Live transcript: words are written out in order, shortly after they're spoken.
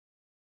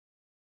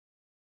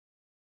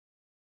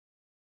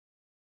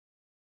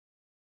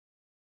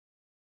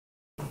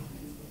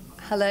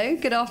Hello,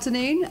 good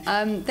afternoon.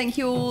 Thank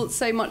you all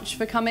so much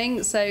for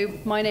coming. So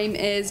my name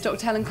is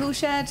Dr. Helen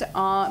Coulshed.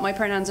 My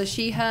pronouns are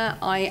she, her.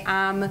 I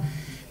am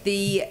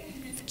the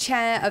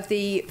chair of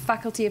the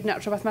Faculty of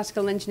Natural,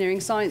 Mathematical and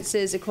Engineering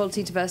Sciences,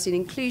 Equality, Diversity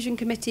and Inclusion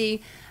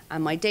Committee.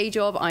 And my day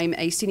job, I'm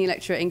a senior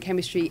lecturer in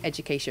chemistry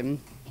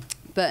education.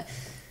 But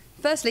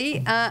firstly,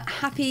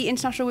 happy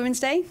International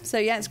Women's Day. So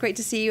yeah, it's great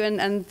to see you,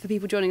 and for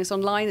people joining us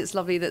online, it's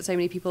lovely that so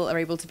many people are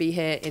able to be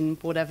here in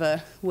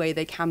whatever way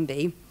they can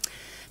be.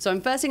 So I'm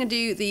first going to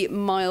do the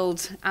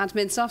mild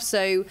admin stuff.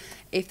 So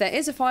if there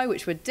is a fire,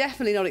 which we're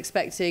definitely not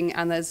expecting,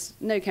 and there's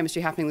no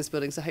chemistry happening in this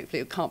building, so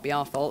hopefully it can't be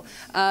our fault.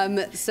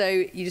 So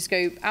you just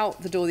go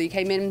out the door that you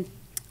came in,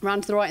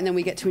 round to the right, and then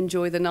we get to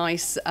enjoy the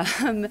nice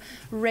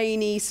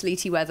rainy,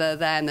 sleety weather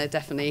there, and they're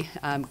definitely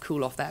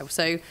cool off there.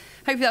 So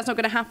hopefully that's not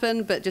going to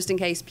happen, but just in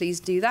case,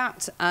 please do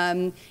that.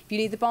 If you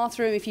need the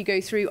bathroom, if you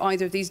go through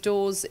either of these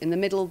doors, in the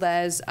middle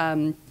there's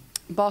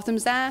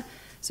bathrooms there,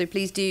 so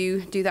please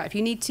do that if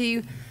you need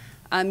to.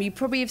 You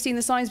probably have seen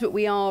the signs, but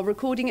we are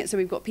recording it, so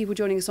we've got people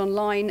joining us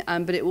online,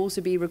 but it will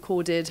also be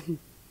recorded.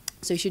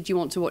 So should you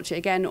want to watch it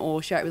again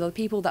or share it with other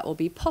people, that will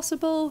be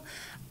possible.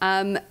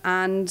 And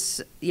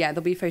yeah,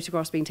 there'll be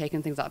photographs being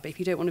taken, things like that. But if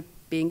you don't want to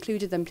be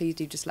included, then please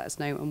do just let us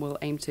know and we'll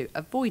aim to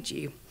avoid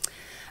you.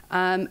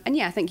 And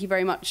yeah, thank you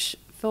very much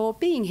for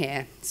being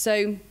here.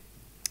 So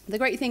the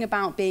great thing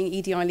about being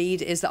EDI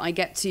lead is that I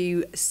get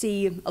to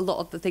see a lot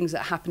of the things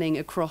that are happening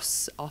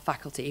across our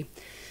faculty.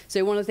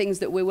 So one of the things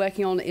that we're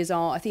working on is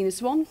our Athena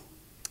Swan.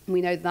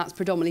 We know that that's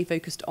predominantly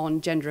focused on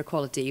gender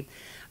equality.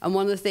 And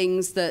one of the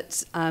things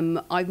that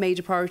I've made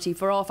a priority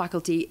for our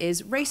faculty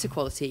is race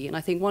equality. And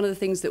I think one of the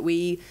things that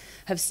we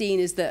have seen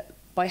is that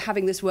by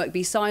having this work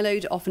be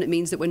siloed, often it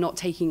means that we're not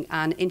taking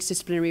an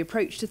interdisciplinary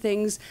approach to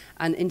things,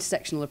 an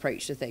intersectional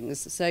approach to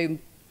things. So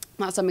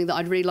that's something that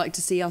I'd really like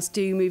to see us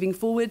do moving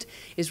forward,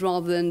 is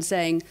rather than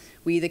saying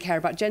we either care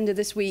about gender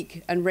this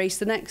week and race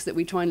the next, that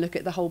we try and look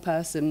at the whole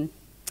person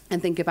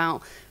and think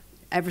about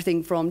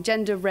everything from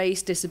gender,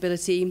 race,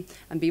 disability,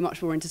 and be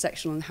much more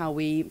intersectional in how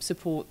we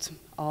support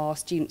our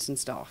students and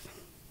staff.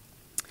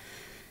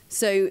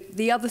 So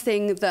the other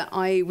thing that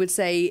I would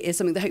say is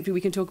something that hopefully we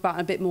can talk about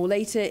a bit more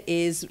later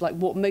is like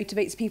what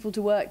motivates people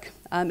to work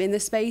in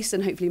this space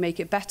and hopefully make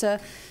it better.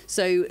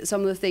 So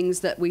some of the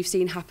things that we've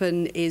seen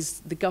happen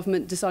is the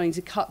government deciding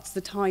to cut the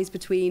ties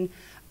between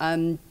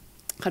kind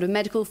of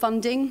medical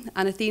funding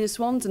and Athena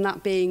Swans, and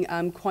that being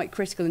quite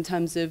critical in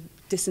terms of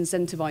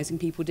disincentivizing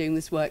people doing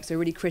this work, so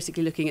really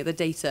critically looking at the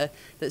data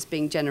that's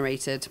being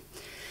generated.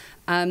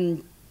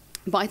 But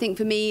I think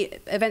for me,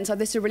 events like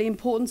this are really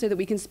important so that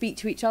we can speak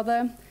to each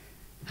other,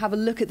 have a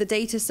look at the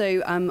data.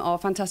 So our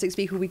fantastic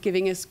speaker will be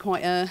giving us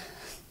quite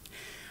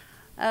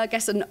I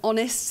guess an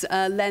honest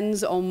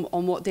lens on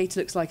what data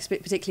looks like,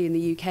 particularly in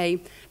the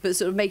UK, but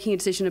sort of making a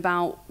decision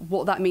about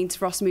what that means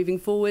for us moving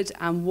forward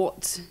and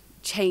what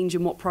change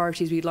and what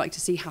priorities we'd like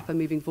to see happen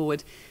moving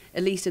forward,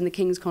 at least in the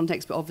King's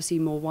context, but obviously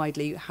more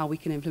widely, how we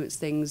can influence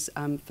things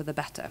for the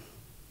better.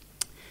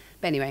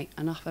 But anyway,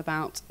 enough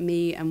about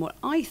me and what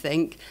I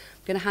think.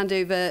 I'm going to hand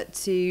over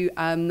to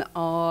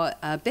our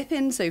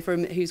Bipin, so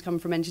who's come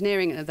from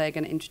engineering, and they're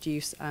going to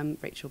introduce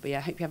Rachel. But yeah,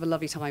 I hope you have a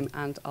lovely time,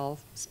 and I'll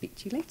speak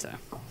to you later.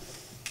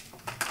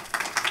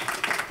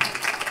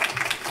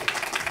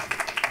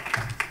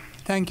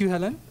 Thank you,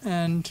 Helen,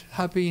 and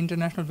happy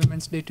International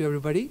Women's Day to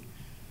everybody.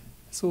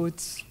 So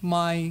it's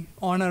my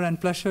honor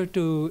and pleasure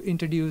to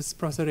introduce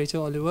Professor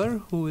Rachel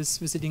Oliver, who is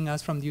visiting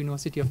us from the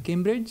University of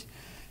Cambridge.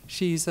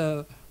 She's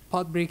a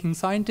path-breaking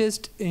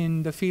scientist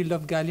in the field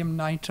of gallium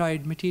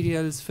nitride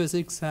materials,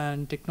 physics,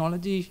 and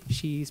technology.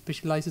 She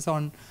specializes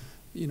on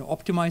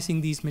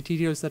optimizing these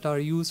materials that are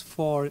used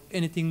for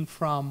anything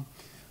from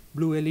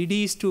blue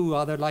LEDs to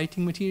other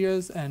lighting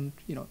materials and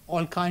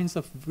all kinds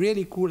of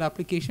really cool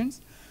applications.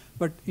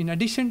 But in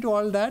addition to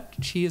all that,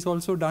 she has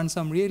also done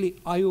some really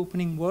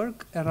eye-opening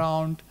work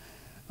around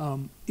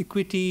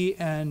equity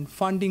and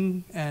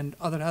funding and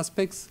other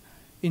aspects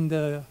in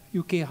the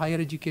UK higher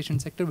education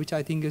sector, which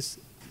I think is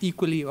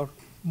equally or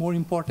more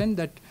important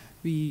that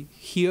we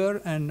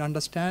hear and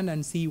understand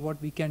and see what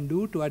we can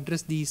do to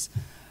address these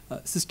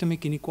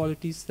systemic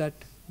inequalities that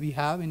we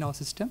have in our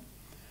system.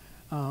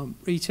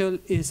 Rachel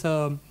is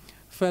a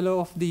fellow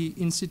of the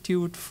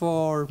Institute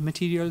for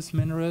Materials,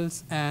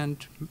 Minerals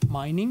and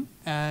Mining,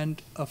 and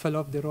a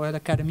fellow of the Royal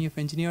Academy of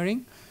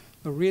Engineering.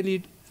 A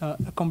really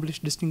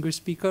accomplished, distinguished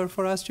speaker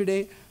for us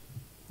today.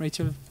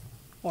 Rachel,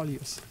 all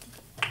yours.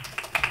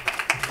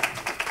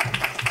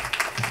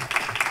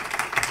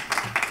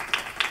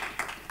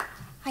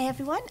 Hi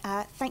everyone,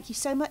 thank you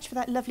so much for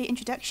that lovely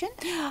introduction.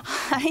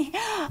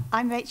 Hi,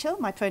 I'm Rachel,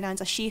 my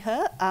pronouns are she,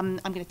 her. I'm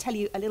going to tell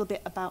you a little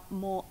bit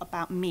more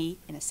about me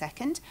in a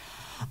second.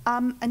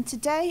 And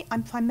today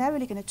I'm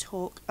primarily going to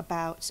talk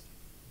about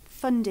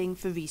funding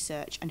for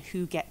research and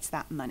who gets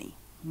that money.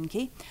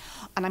 Okay?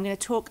 And I'm going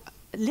to talk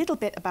a little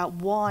bit about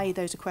why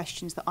those are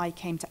questions that I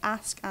came to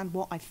ask and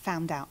what I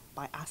found out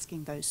by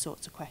asking those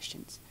sorts of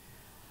questions.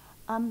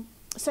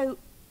 So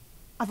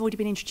I've already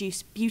been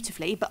introduced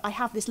beautifully, but I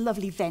have this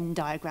lovely Venn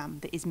diagram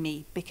that is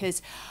me,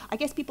 because I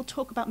guess people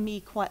talk about me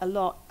quite a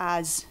lot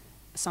as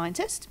a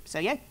scientist. So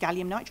yeah,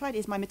 gallium nitride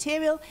is my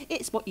material.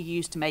 It's what you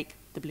use to make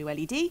the blue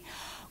LED,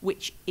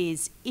 which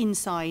is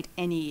inside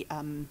any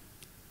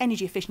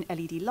energy-efficient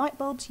LED light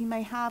bulbs you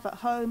may have at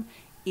home,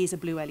 is a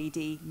blue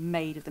LED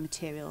made of the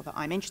material that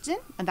I'm interested in,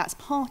 and that's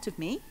part of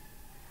me.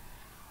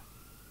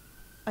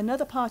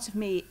 Another part of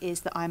me is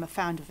that I'm a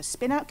founder of a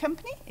spin-out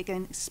company,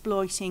 again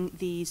exploiting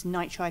these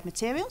nitride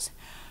materials.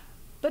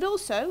 But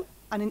also,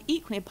 and an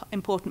equally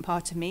important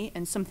part of me,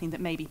 and something that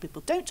maybe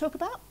people don't talk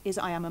about, is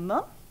I am a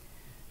mum.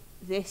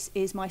 This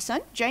is my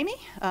son, Jamie,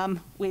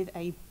 with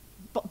a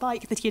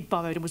bike that he had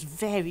borrowed and was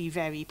very,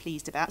 very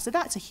pleased about. So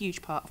that's a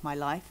huge part of my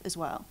life as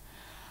well.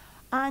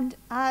 And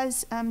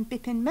as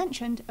Bipin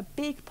mentioned, a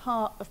big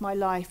part of my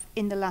life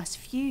in the last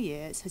few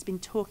years has been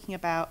talking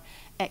about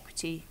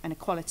equity and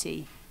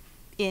equality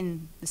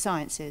in the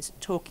sciences,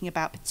 talking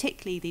about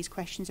particularly these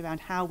questions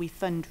around how we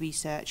fund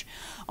research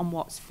and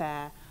what's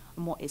fair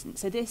and what isn't.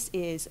 So this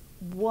is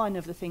one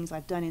of the things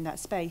I've done in that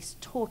space,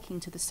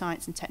 talking to the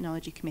Science and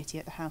Technology Committee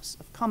at the House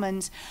of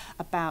Commons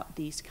about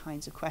these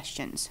kinds of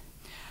questions.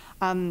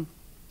 And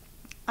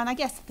I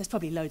guess there's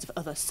probably loads of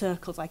other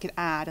circles I could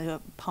add,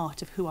 a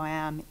part of who I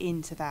am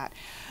into that.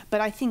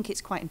 But I think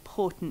it's quite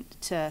important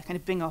to kind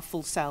of bring our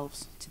full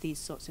selves to these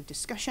sorts of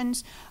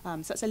discussions. So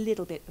that's a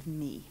little bit of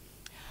me.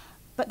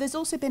 But there's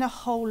also been a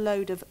whole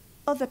load of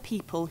other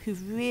people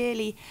who've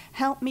really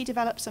helped me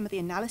develop some of the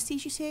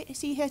analyses you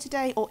see here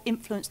today, or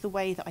influence the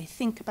way that I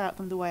think about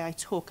them, the way I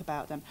talk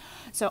about them.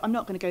 So I'm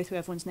not going to go through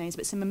everyone's names,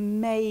 but some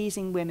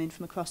amazing women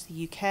from across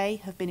the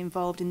UK have been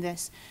involved in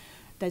this.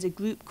 There's a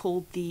group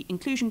called the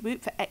Inclusion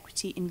Group for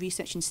Equity in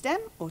Research in STEM,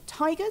 or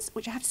Tigers,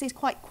 which I have to say is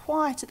quite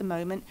quiet at the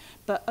moment,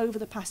 but over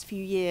the past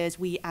few years,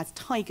 we as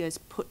Tigers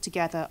put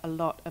together a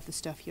lot of the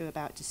stuff you're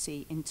about to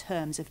see in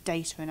terms of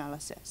data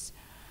analysis.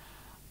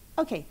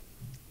 Okay,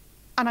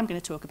 and I'm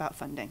going to talk about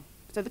funding.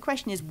 So the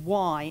question is,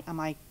 why am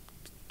I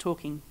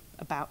talking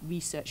about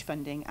research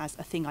funding as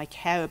a thing I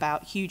care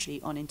about hugely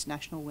on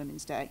International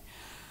Women's Day?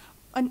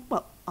 And,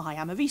 well, I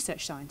am a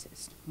research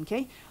scientist,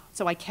 okay?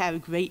 So I care a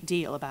great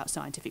deal about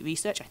scientific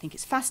research. I think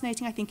it's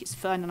fascinating, I think it's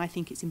fun, and I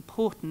think it's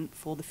important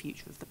for the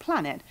future of the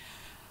planet.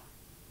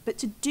 But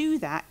to do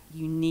that,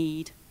 you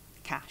need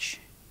cash.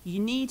 You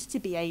need to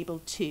be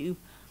able to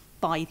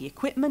buy the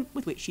equipment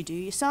with which you do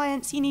your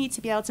science. You need to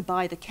be able to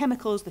buy the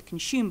chemicals, the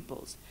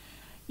consumables.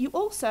 You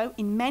also,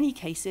 in many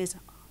cases,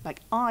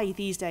 like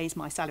these days,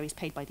 my salary is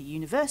paid by the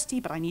university,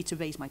 but I need to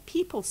raise my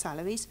people's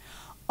salaries.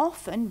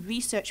 Often,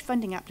 research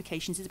funding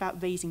applications is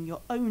about raising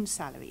your own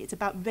salary. It's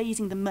about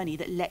raising the money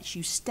that lets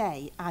you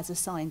stay as a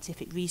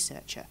scientific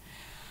researcher.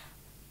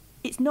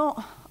 It's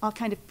not our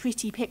kind of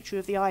pretty picture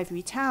of the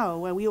ivory tower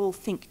where we all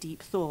think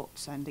deep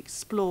thoughts and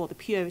explore the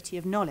purity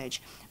of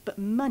knowledge, but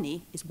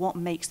money is what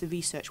makes the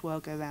research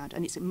world go round,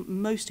 and it's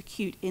most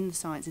acute in the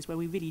sciences where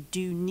we really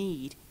do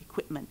need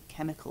equipment,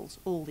 chemicals,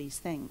 all these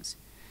things.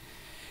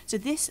 So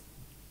this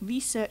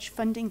research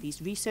funding,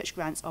 these research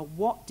grants, are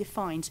what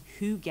defines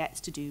who gets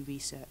to do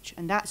research,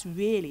 and that's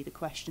really the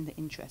question that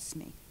interests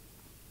me.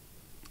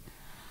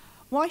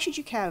 Why should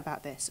you care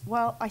about this?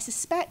 Well, I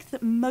suspect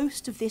that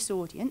most of this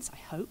audience, I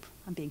hope,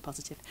 I'm being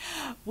positive,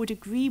 would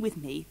agree with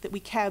me that we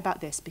care about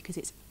this because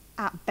it's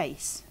at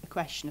base a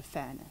question of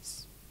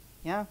fairness.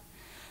 Yeah?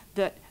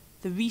 That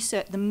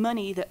the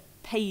money that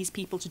pays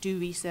people to do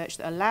research,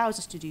 that allows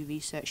us to do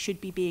research, should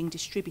be being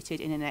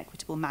distributed in an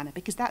equitable manner,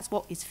 because that's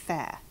what is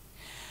fair.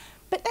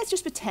 But let's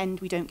just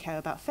pretend we don't care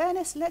about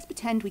fairness. Let's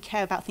pretend we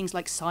care about things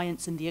like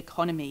science and the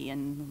economy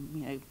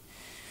and,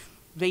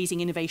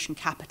 raising innovation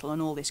capital and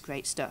all this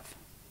great stuff.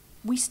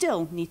 We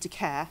still need to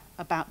care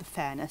about the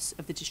fairness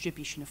of the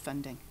distribution of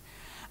funding.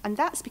 And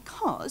that's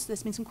because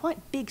there's been some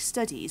quite big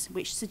studies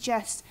which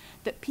suggest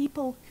that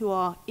people who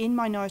are in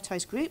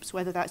minoritized groups,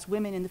 whether that's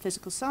women in the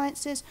physical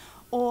sciences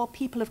or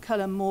people of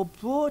colour more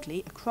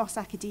broadly across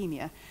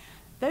academia,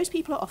 those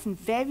people are often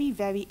very,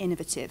 very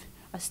innovative.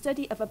 A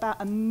study of about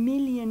 1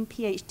 million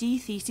PhD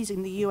theses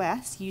in the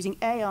US using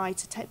AI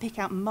to pick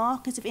out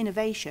markers of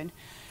innovation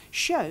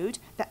showed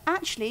that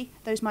actually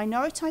those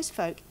minoritized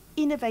folk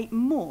innovate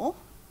more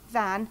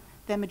than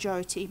their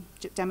majority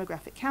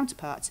demographic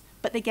counterparts,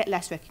 but they get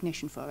less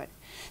recognition for it.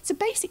 So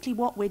basically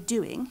what we're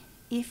doing,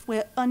 if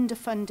we're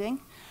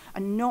underfunding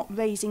and not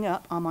raising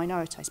up our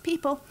minoritized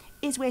people,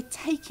 is we're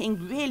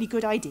taking really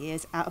good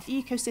ideas out of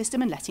the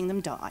ecosystem and letting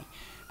them die,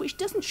 which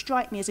doesn't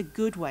strike me as a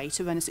good way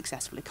to run a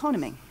successful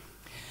economy.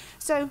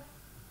 So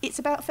it's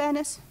about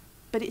fairness,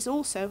 but it's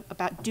also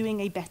about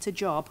doing a better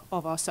job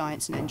of our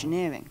science and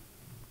engineering.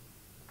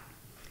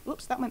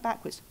 Oops, that went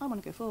backwards. I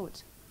want to go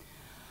forwards.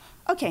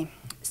 Okay,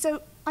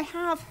 so I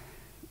have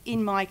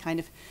in my kind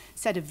of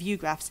set of view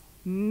graphs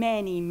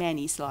many,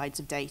 many slides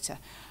of data,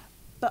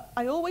 but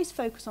I always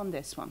focus on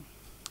this one.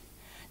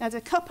 Now, there are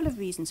a couple of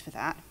reasons for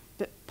that,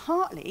 but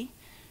partly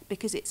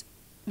because it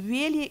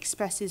really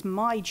expresses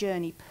my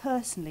journey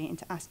personally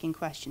into asking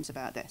questions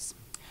about this.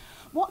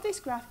 What this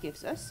graph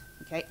gives us,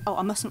 okay, oh,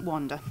 I mustn't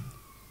wander.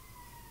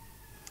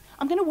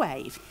 I'm going to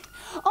wave.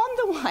 On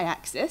the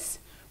y-axis,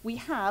 we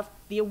have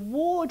the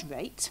award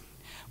rate,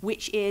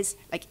 which is,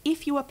 like,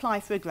 if you apply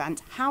for a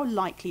grant, how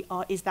likely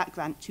is that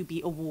grant to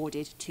be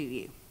awarded to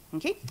you?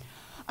 Okay?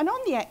 And on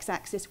the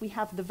x-axis, we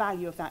have the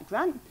value of that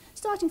grant,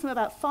 starting from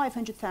about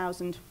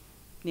 500,000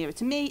 nearer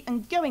to me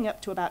and going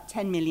up to about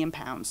 £10 million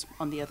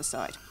on the other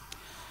side.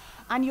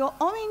 And your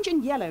orange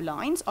and yellow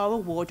lines are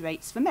award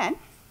rates for men,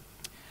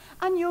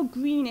 and your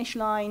greenish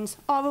lines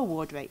are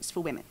award rates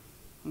for women.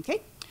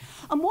 Okay?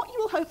 And what you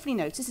will hopefully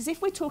notice is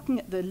if we're talking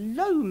at the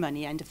low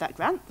money end of that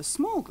grant, the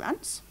small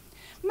grants,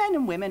 men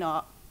and women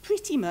are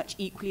pretty much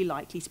equally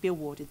likely to be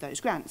awarded those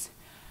grants.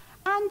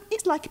 And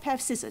it's like a pair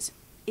of scissors.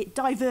 It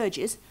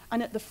diverges,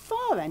 and at the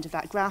far end of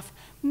that graph,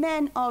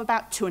 men are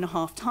about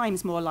 2.5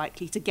 times more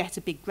likely to get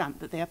a big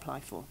grant that they apply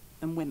for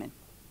than women.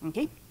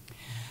 Okay?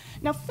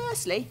 Now,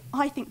 firstly,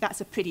 I think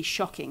that's a pretty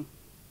shocking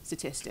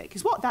statistic,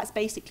 because what that's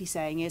basically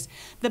saying is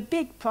the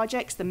big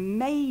projects, the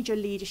major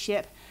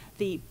leadership,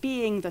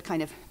 being the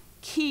kind of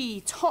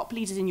key top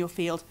leaders in your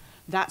field,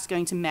 that's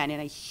going to men in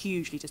a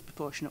hugely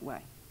disproportionate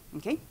way.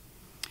 Okay?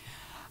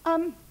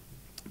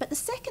 But the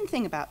second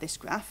thing about this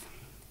graph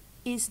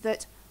is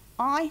that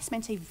I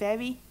spent a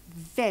very,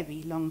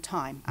 very long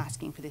time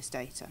asking for this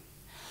data.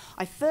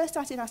 I first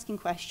started asking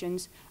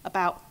questions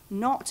about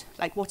not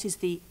like what is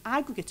the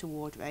aggregate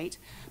award rate,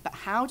 but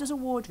how does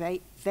award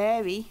rate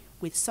vary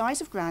with size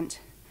of grant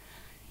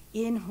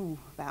in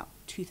about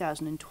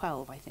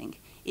 2012, I think.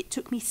 It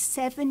took me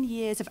 7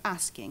 years of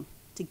asking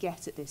to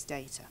get at this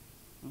data.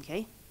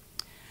 Okay?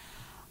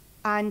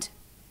 And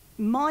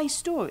my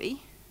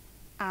story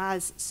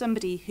as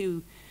somebody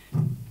who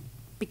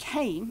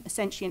became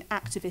essentially an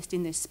activist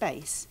in this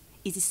space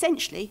is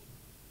essentially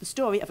the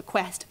story of a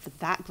quest for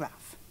that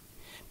graph,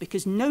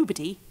 because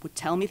nobody would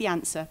tell me the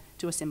answer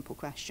to a simple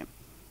question.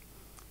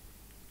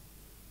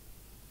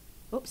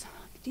 Oops,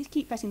 I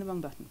keep pressing the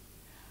wrong button.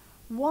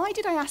 Why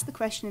did I ask the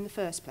question in the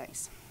first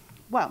place?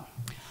 Well,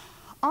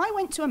 I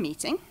went to a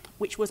meeting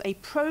which was a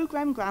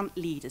programme grant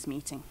leaders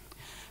meeting.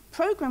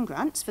 Programme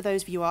grants, for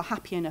those of you who are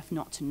happy enough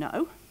not to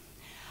know,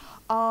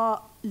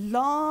 are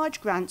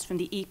large grants from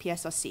the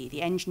EPSRC,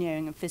 the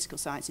Engineering and Physical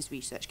Sciences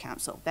Research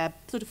Council. They're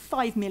sort of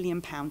 £5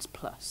 million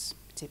plus,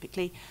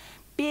 typically.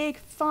 Big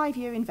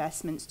 5-year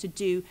investments to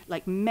do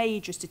like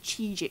major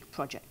strategic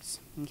projects.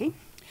 Okay?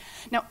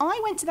 Now, I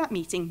went to that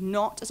meeting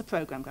not as a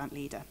programme grant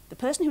leader. The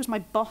person who was my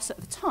boss at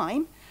the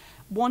time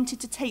wanted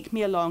to take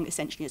me along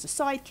essentially as a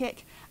sidekick,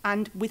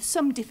 and with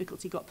some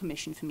difficulty got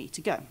permission for me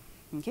to go.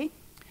 Okay?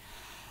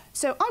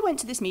 So I went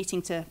to this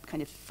meeting to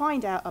kind of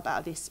find out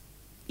about this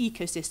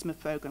ecosystem of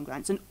programme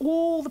grants, and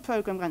all the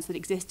programme grants that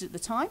existed at the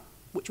time,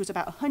 which was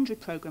about 100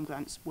 programme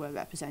grants, were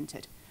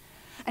represented.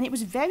 And it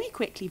was very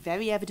quickly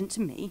very evident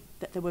to me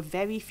that there were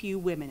very few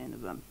women in the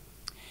room.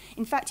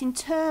 In fact, in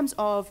terms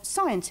of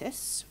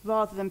scientists,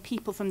 rather than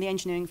people from the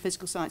Engineering and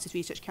Physical Sciences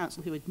Research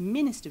Council who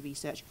administer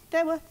research,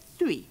 there were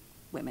 3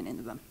 women in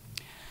the room.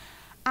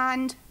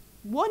 And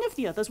one of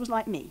the others was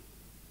like me.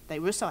 They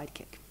were a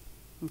sidekick.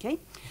 Okay?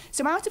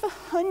 So out of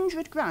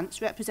 100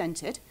 grants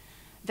represented,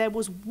 there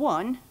was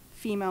 1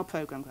 female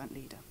programme grant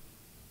leader.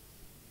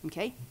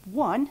 Okay?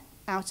 1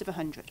 out of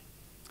 100.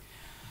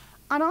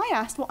 And I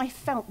asked what I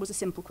felt was a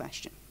simple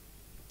question.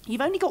 You've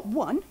only got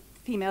 1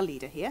 female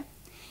leader here.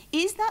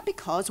 Is that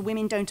because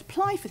women don't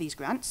apply for these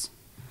grants?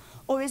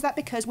 Or is that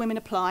because women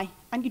apply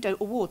and you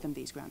don't award them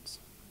these grants?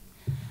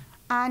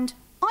 And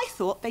I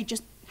thought they'd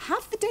just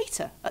have the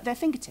data at their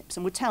fingertips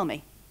and would tell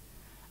me.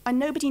 And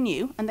nobody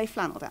knew, and they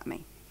flannelled at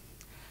me.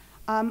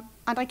 And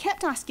I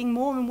kept asking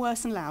more and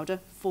worse and louder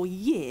for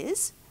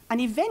years,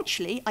 and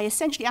eventually I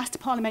essentially asked a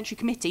parliamentary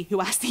committee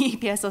who asked the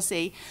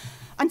EPSRC,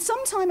 and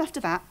sometime after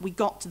that we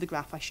got to the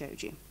graph I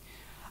showed you.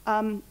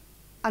 And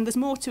there's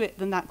more to it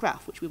than that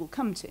graph, which we will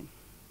come to.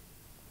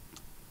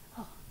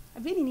 Oh, I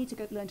really need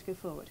to learn to go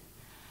forward.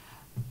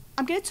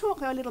 I'm going to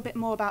talk though a little bit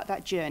more about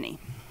that journey,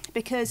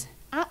 because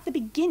at the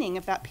beginning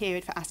of that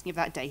period for asking of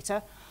that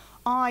data,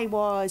 I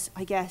was,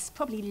 I guess,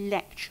 probably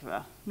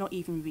lecturer, not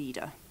even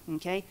reader,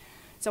 okay?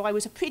 So I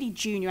was a pretty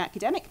junior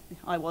academic.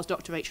 I was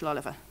Dr. Rachel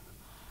Oliver.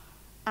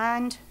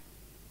 And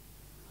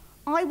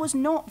I was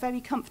not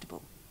very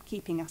comfortable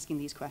keeping asking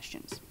these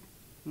questions,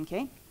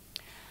 okay?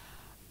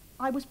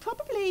 I was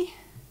probably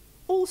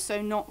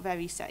also not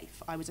very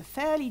safe. I was a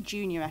fairly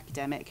junior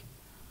academic,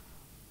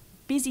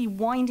 busy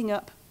winding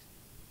up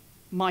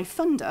my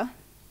funder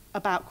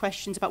about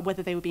questions about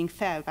whether they were being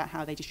fair about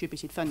how they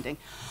distributed funding.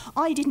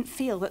 I didn't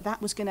feel that that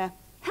was going to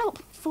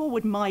help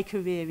forward my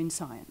career in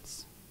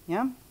science,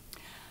 yeah?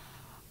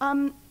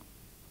 I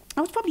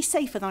was probably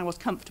safer than I was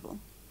comfortable,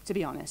 to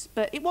be honest,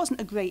 but it wasn't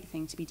a great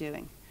thing to be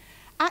doing.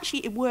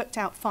 Actually, it worked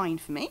out fine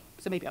for me,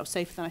 so maybe I was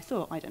safer than I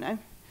thought, I don't know.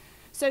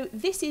 So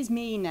this is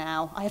me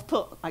now. I have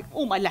put like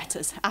all my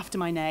letters after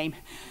my name.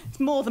 It's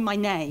more than my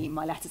name,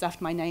 my letters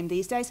after my name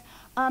these days.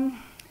 And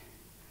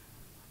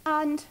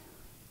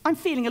I'm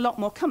feeling a lot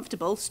more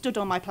comfortable, stood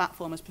on my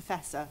platform as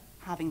professor,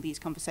 having these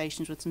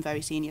conversations with some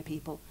very senior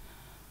people.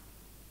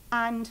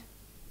 And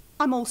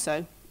I'm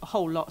also a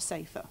whole lot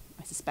safer,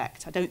 I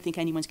suspect. I don't think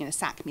anyone's going to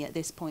sack me at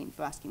this point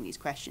for asking these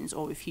questions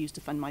or refuse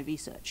to fund my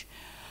research.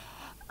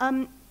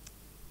 I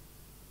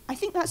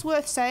think that's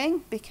worth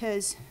saying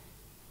because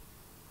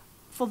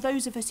for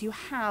those of us who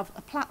have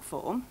a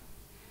platform,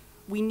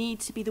 we need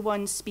to be the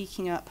ones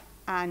speaking up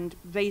and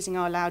raising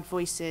our loud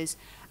voices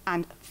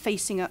and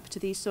facing up to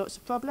these sorts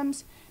of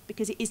problems,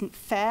 because it isn't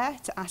fair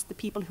to ask the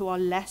people who are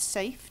less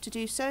safe to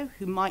do so,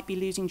 who might be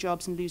losing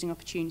jobs and losing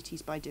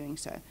opportunities by doing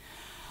so.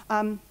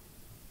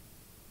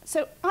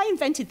 So I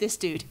invented this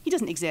dude. He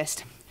doesn't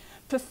exist.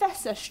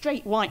 Professor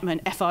Straight Whiteman,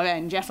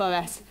 FRN,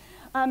 FRS.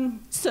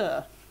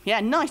 Sir, yeah,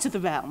 Knight of the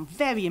Realm,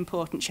 very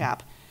important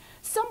chap.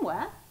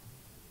 Somewhere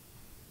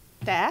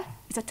there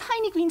is a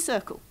tiny green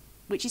circle,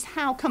 which is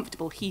how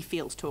comfortable he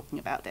feels talking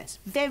about this.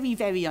 Very,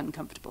 very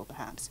uncomfortable,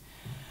 perhaps.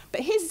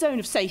 But his zone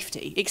of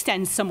safety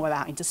extends somewhere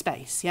out into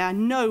space. Yeah,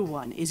 no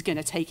one is going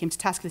to take him to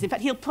task for this. In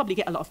fact, he'll probably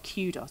get a lot of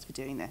kudos for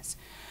doing this.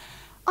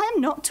 I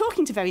am not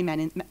talking to very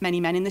many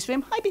men in this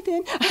room. Hi,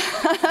 Bithin.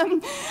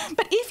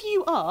 But if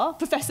you are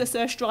Professor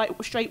Sir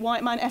Straight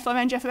White Man,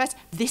 FRN, FRS,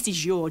 this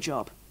is your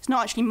job. It's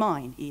not actually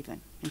mine,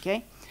 even.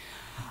 Okay.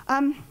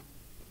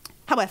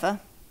 However,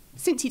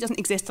 since he doesn't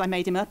exist, I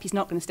made him up. He's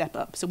not going to step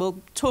up. So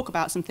we'll talk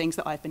about some things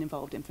that I've been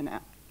involved in for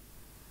now.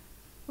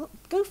 Well,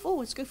 go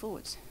forwards, go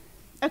forwards.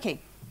 Okay.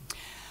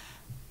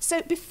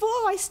 So before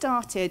I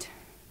started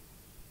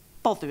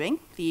bothering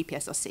the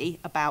EPSRC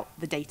about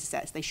the data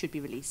sets they should be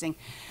releasing,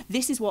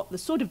 this is what the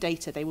sort of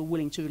data they were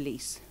willing to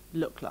release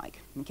look like.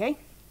 Okay?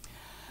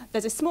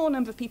 There's a small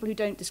number of people who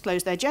don't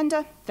disclose their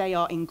gender. They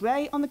are in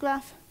grey on the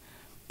graph.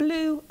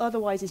 Blue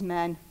otherwise is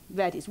men,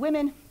 red is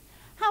women.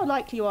 How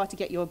likely you are to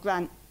get your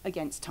grant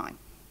against time.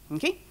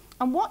 Okay?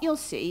 And what you'll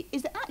see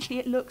is that actually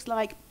it looks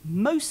like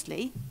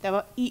mostly there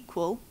are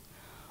equal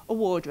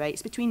award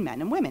rates between men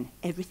and women.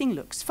 Everything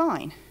looks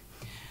fine.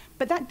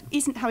 But that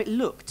isn't how it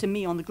looked to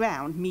me on the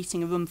ground,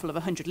 meeting a room full of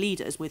 100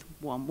 leaders with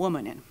one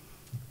woman in.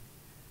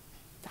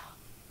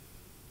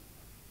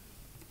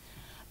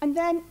 And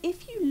then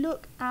if you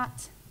look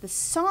at the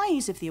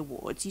size of the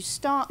awards, you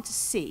start to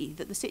see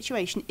that the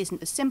situation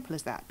isn't as simple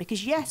as that.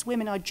 Because yes,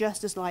 women are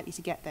just as likely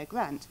to get their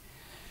grant.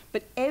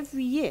 But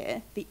every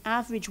year, the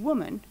average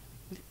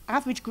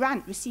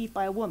grant received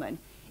by a woman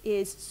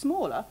is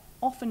smaller,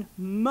 often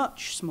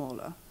much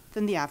smaller,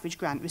 than the average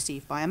grant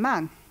received by a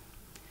man.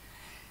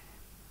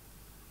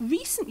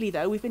 Recently,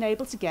 though, we've been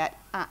able to get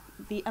at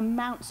the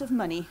amounts of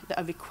money that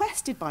are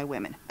requested by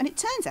women. And it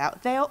turns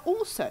out they are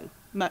also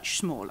much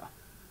smaller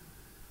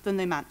than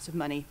the amounts of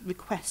money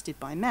requested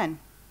by men.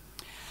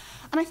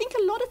 And I think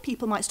a lot of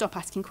people might stop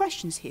asking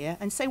questions here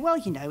and say, well,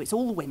 you know, it's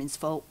all the women's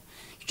fault.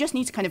 You just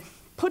need to kind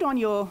of put on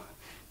your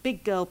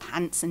big girl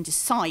pants and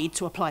decide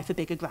to apply for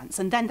bigger grants,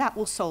 and then that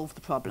will solve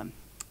the problem.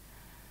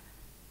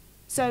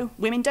 So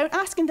women don't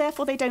ask and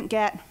therefore they don't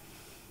get.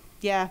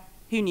 Yeah,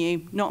 who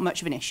knew? Not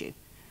much of an issue.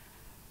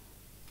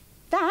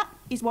 That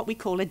is what we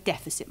call a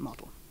deficit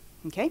model.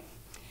 Okay?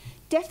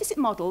 Deficit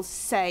models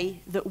say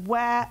that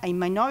where a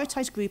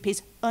minoritized group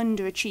is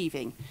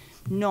underachieving,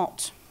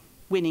 not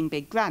winning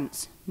big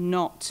grants,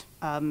 not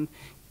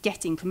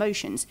getting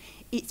promotions,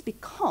 it's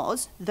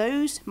because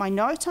those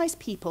minoritized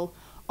people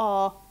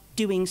are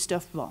doing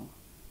stuff wrong.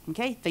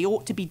 Okay? They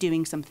ought to be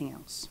doing something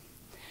else.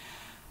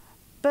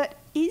 But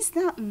is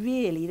that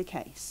really the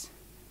case?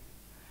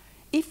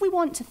 If we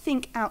want to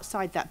think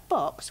outside that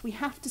box, we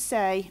have to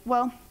say,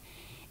 well,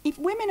 if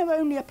women are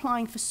only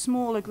applying for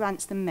smaller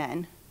grants than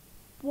men,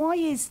 why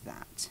is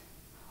that?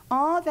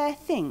 Are there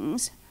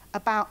things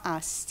about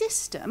our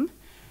system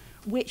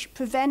which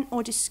prevent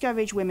or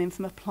discourage women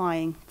from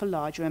applying for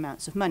larger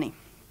amounts of money?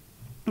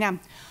 Now,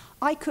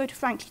 I could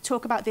frankly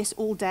talk about this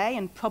all day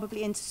and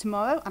probably into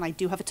tomorrow, and I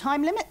do have a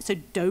time limit, so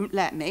don't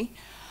let me.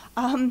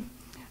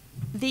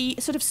 The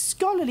sort of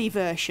scholarly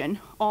version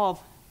of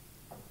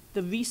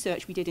the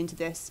research we did into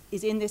this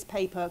is in this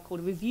paper called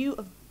A Review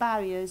of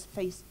Barriers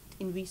Faced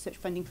in Research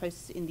Funding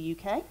Processes in the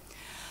UK.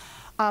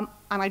 And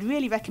I'd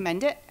really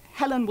recommend it.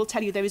 Helen will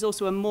tell you there is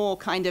also a more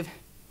kind of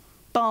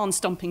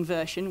barn-stomping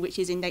version, which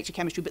is in Nature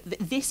Chemistry, but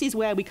this is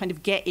where we kind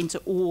of get into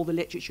all the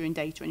literature and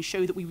data and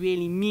show that we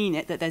really mean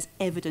it, that there's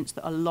evidence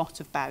that a lot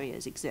of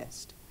barriers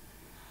exist.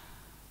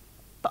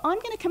 But I'm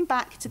going to come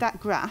back to that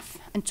graph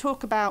and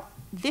talk about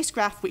this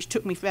graph, which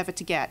took me forever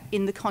to get,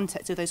 in the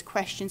context of those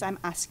questions I'm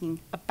asking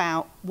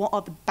about what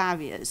are the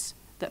barriers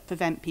that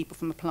prevent people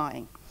from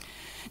applying.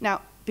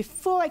 Now,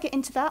 before I get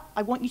into that,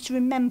 I want you to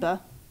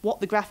remember what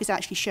the graph is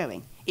actually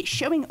showing. It's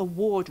showing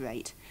award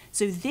rate.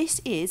 So this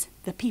is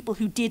the people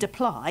who did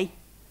apply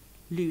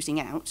losing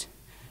out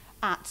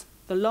at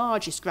the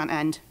largest grant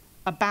end,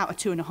 about a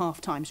 2.5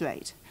 times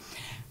rate.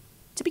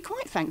 To be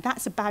quite frank,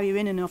 that's a barrier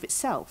in and of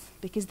itself,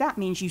 because that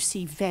means you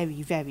see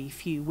very, very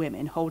few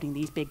women holding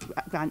these big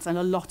grants and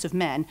a lot of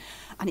men,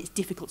 and it's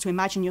difficult to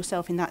imagine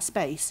yourself in that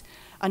space.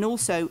 And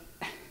also,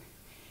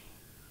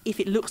 if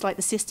it looks like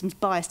the system's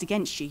biased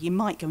against you, you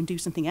might go and do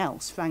something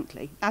else,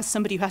 frankly. As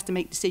somebody who has to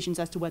make decisions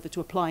as to whether to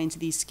apply into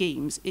these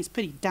schemes, it's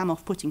pretty damn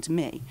off-putting to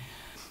me.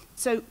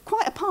 So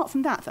quite apart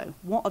from that, though,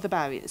 what are the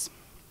barriers?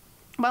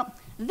 Well,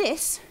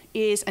 this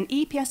is an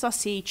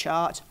EPSRC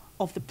chart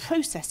of the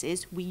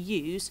processes we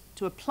use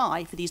to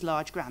apply for these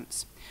large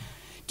grants.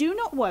 Do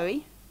not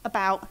worry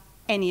about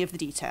any of the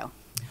detail.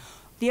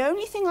 The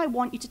only thing I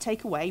want you to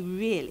take away,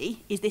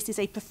 really, is this is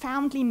a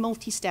profoundly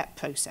multi-step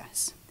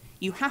process.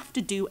 You have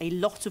to do a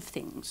lot of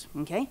things,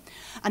 okay?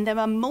 And there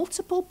are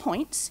multiple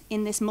points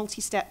in this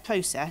multi-step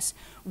process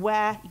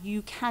where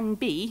you can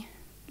be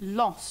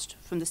lost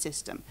from the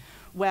system,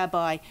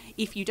 whereby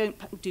if you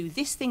don't do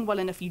this thing well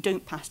enough, you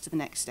don't pass to the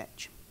next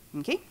stage,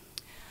 okay?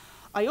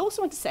 I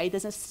also want to say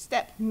there's a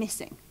step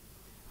missing.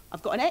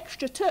 I've got an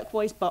extra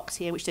turquoise box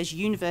here which says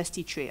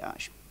university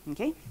triage,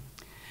 okay?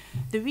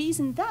 The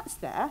reason that's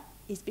there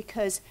is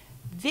because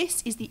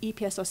this is the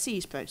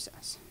EPSRC's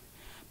process,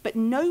 but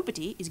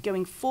nobody is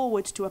going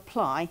forward to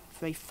apply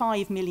for a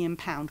 £5 million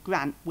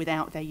grant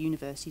without their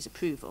university's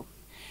approval.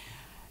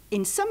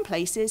 In some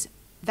places,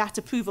 that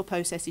approval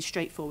process is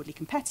straightforwardly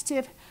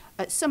competitive.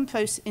 In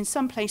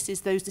some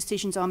places, those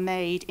decisions are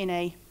made in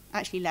a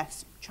actually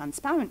less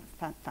transparent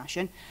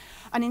fashion.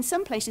 And in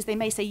some places, they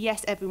may say,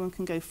 yes, everyone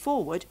can go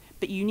forward,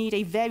 but you need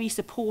a very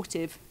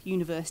supportive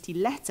university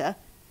letter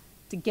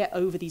to get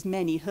over these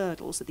many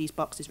hurdles that these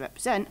boxes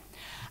represent.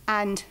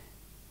 And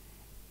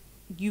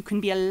you can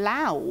be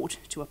allowed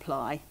to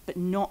apply, but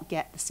not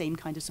get the same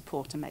kind of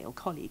support a male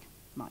colleague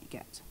might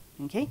get,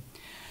 okay?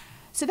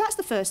 So that's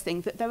the first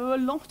thing, that there are a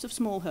lot of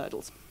small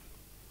hurdles.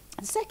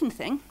 The second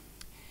thing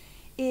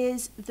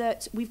is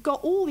that we've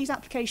got all these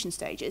application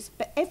stages,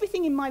 but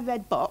everything in my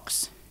red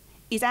box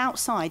is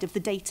outside of the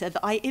data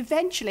that I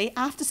eventually,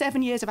 after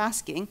 7 years of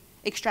asking,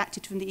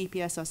 extracted from the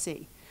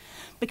EPSRC.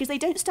 Because they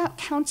don't start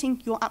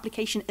counting your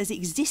application as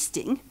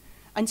existing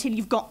until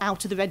you've got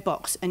out of the red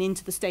box and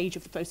into the stage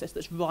of the process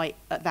that's right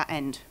at that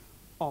end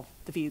of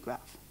the view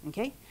graph,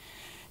 okay?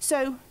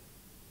 So,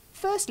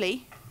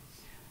 firstly,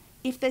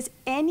 if there's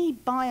any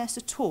bias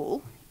at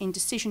all in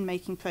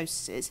decision-making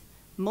processes,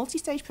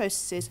 multi-stage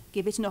processes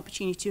give it an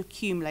opportunity to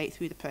accumulate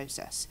through the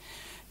process.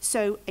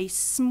 So a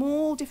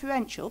small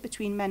differential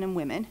between men and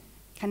women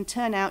can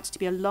turn out to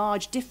be a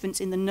large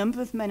difference in the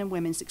number of men and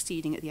women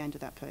succeeding at the end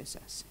of that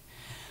process.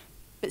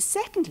 But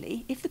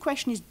secondly, if the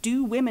question is,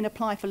 do women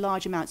apply for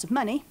large amounts of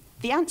money?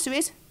 The answer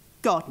is,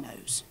 God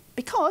knows,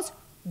 because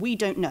we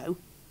don't know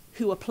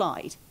who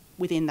applied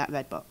within that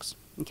red box,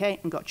 okay,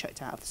 and got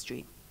chucked out of the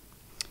stream.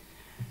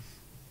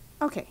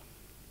 Okay.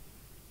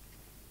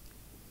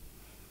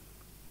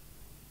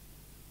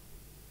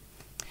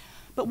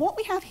 But what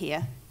we have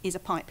here is a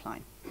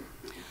pipeline.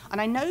 And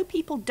I know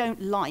people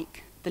don't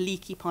like the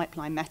leaky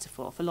pipeline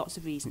metaphor for lots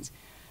of reasons,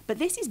 but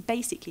this is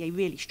basically a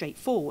really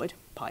straightforward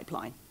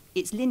pipeline.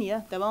 It's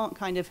linear. There aren't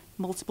kind of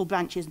multiple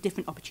branches,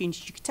 different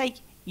opportunities you could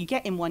take. You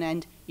get in one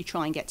end, you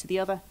try and get to the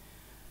other.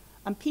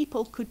 And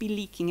people could be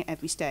leaking at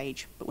every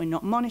stage, but we're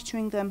not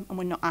monitoring them and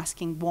we're not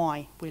asking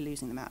why we're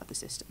losing them out of the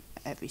system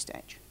at every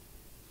stage.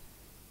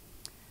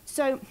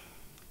 So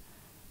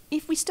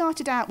if we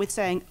started out with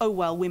saying, oh,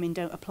 well, women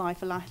don't apply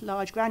for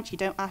large grants, you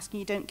don't ask and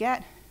you don't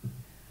get,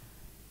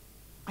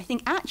 I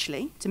think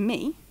actually, to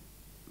me,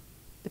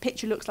 the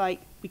picture looks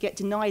like we get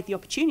denied the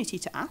opportunity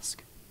to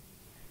ask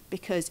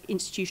because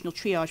institutional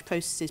triage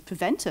processes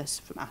prevent us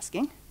from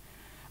asking,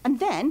 and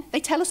then they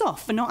tell us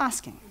off for not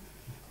asking,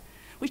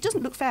 which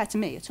doesn't look fair to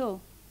me at all.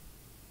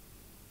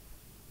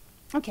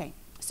 Okay,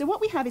 so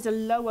what we have is a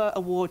lower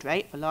award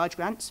rate for large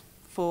grants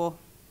for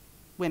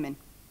women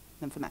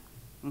than for men,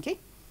 okay?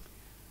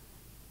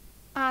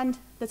 And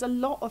there's a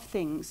lot of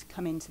things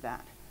come into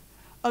that.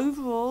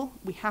 Overall,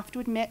 we have to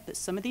admit that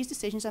some of these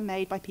decisions are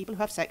made by people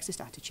who have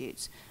sexist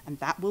attitudes, and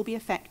that will be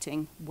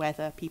affecting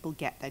whether people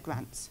get their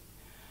grants.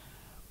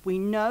 We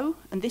know,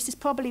 and this is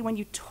probably when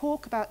you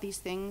talk about these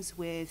things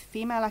with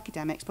female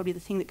academics, probably the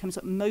thing that comes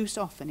up most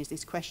often is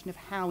this question of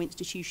how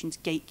institutions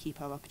gatekeep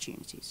our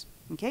opportunities,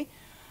 okay?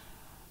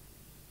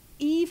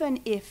 Even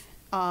if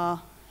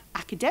our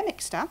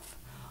academic staff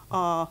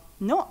are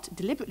not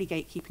deliberately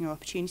gatekeeping our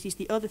opportunities,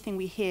 the other thing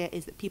we hear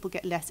is that people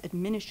get less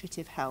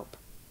administrative help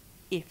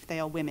if they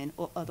are women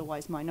or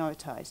otherwise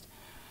minoritized.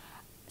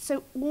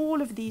 So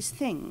all of these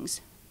things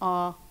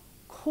are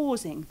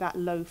causing that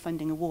low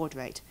funding award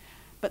rate.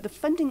 But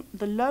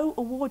the low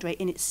award rate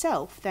in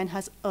itself then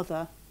has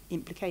other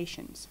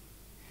implications.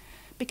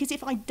 Because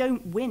if I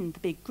don't win the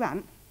big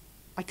grant,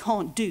 I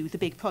can't do the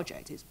big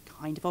project. It's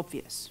kind of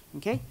obvious,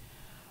 okay?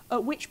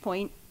 At which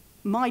point,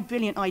 my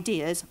brilliant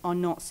ideas are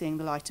not seeing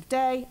the light of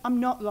day. I'm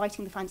not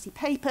writing the fancy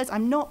papers.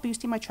 I'm not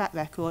boosting my track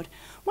record.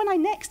 When I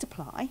next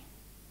apply,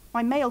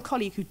 my male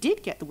colleague who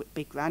did get the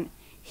big grant,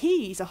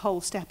 he's a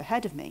whole step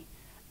ahead of me.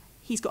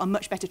 He's got a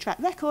much better track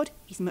record.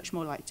 He's much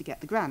more likely to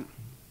get the grant.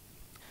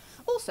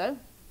 Also,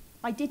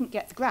 I didn't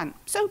get the grant.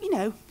 So, you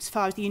know, as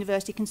far as the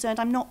university is concerned,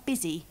 I'm not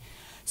busy.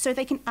 So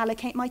they can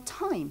allocate my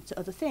time to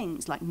other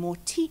things like more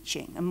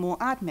teaching and more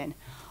admin.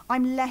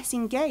 I'm less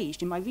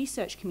engaged in my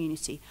research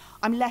community.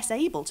 I'm less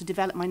able to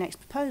develop my next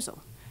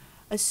proposal.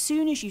 As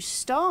soon as you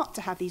start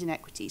to have these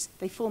inequities,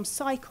 they form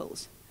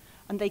cycles,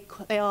 and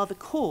they are the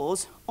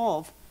cause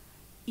of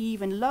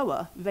even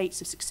lower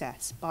rates of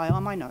success by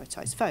our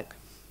minoritized folk.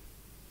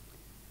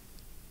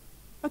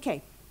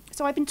 Okay,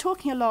 So I've been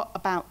talking a lot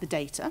about the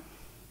data,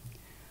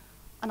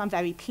 and I'm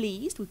very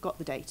pleased we've got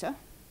the data.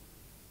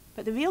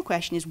 But the real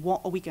question is,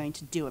 what are we going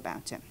to do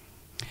about it?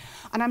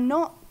 And I'm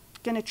not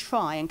going to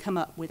try and come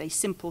up with a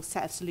simple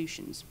set of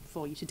solutions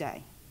for you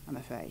today, I'm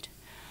afraid.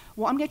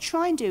 What I'm going to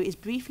try and do is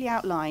briefly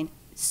outline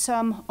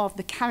some of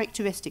the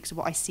characteristics of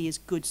what I see as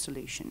good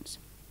solutions.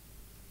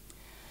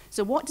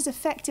 So what does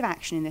effective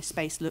action in this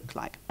space look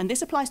like? And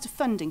this applies to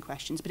funding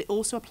questions, but it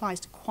also applies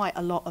to quite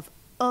a lot of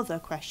other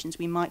questions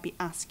we might be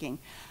asking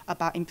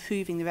about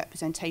improving the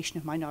representation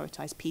of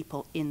minoritized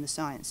people in the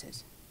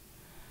sciences.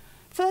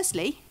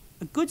 Firstly,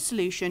 a good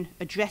solution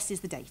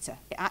addresses the data.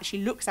 It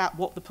actually looks at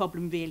what the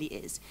problem really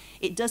is.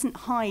 It doesn't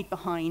hide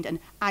behind an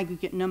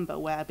aggregate number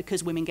where,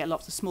 because women get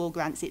lots of small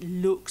grants, it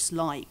looks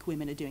like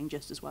women are doing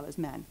just as well as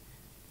men.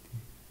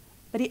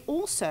 But it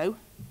also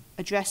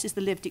addresses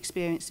the lived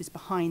experiences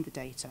behind the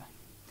data.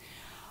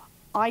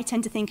 I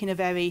tend to think in a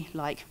very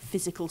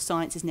physical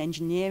sciences and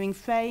engineering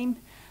frame.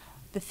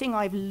 The thing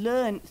I've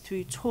learned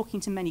through talking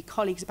to many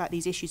colleagues about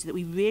these issues is that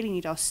we really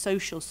need our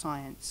social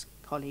science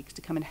colleagues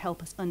to come and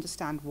help us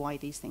understand why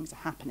these things are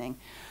happening.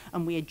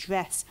 And we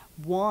address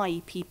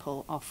why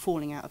people are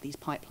falling out of these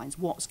pipelines,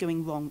 what's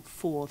going wrong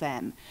for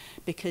them,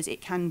 because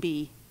it can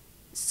be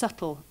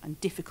subtle and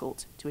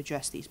difficult to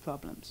address these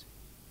problems.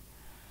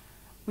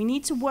 We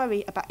need to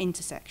worry about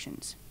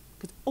intersections,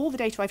 because all the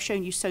data I've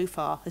shown you so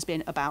far has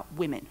been about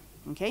women,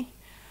 okay?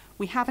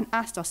 We haven't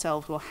asked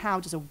ourselves, well, how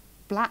does a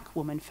black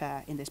woman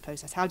fare in this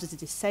process? How does a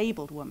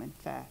disabled woman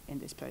fare in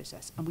this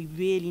process? And we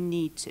really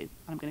need to, and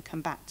I'm going to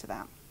come back to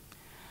that.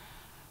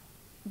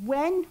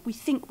 When we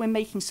think we're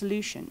making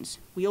solutions,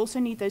 we also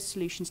need those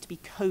solutions to be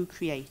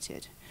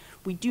co-created.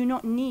 We do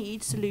not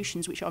need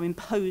solutions which are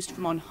imposed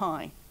from on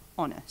high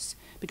on us,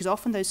 because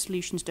often those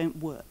solutions don't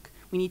work.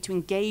 We need to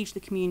engage the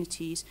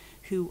communities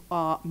who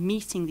are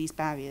meeting these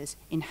barriers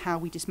in how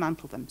we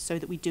dismantle them, so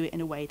that we do it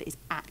in a way that is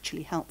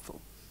actually helpful.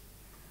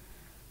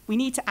 We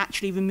need to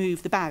actually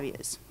remove the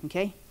barriers,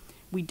 okay?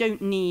 We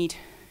don't need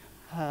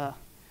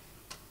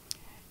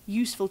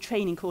useful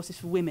training courses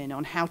for women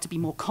on how to be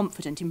more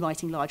confident in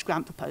writing large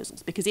grant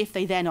proposals, because if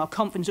they then are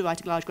confident to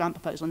write a large grant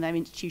proposal and their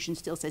institution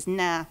still says,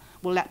 nah,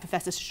 we'll let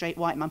Professor Straight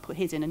White Man put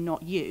his in and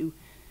not you,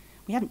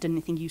 we haven't done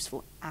anything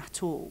useful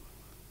at all.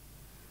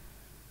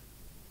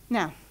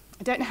 Now,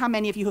 I don't know how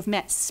many of you have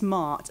met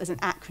SMART as an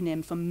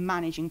acronym for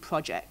managing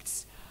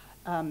projects.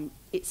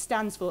 It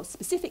stands for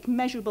specific,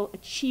 measurable,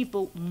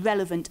 achievable,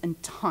 relevant,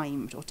 and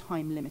timed, or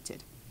time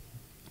limited.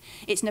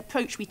 It's an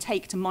approach we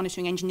take to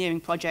monitoring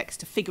engineering projects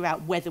to figure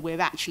out whether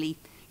we're actually,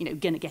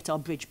 going to get our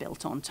bridge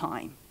built on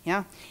time.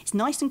 Yeah? It's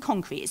nice and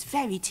concrete. It's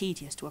very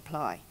tedious to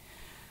apply.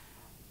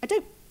 I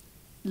don't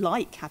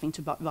like having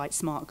to write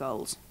SMART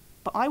goals,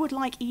 but I would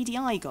like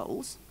EDI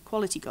goals,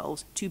 quality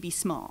goals, to be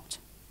SMART.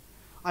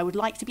 I would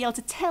like to be able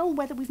to tell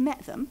whether we've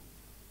met them,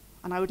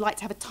 and I would like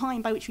to have a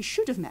time by which we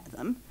should have met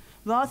them,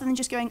 rather than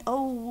just going,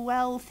 oh,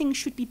 well, things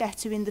should be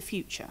better in the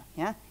future.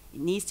 Yeah? It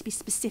needs to be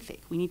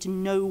specific. We need to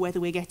know whether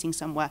we're getting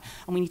somewhere,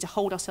 and we need to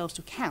hold ourselves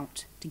to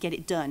account to get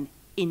it done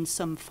in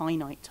some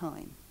finite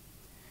time.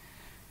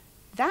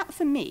 That,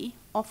 for me,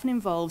 often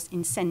involves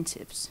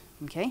incentives,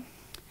 okay?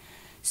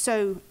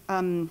 So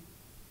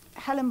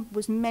Helen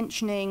was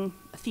mentioning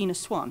Athena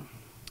Swan.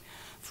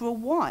 For a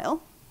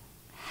while,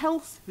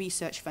 health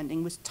research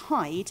funding was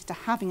tied to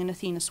having an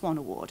Athena Swan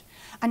Award,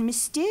 and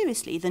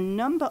mysteriously, the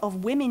number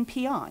of women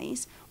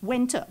PIs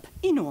went up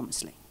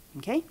enormously,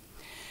 okay?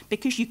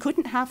 Because you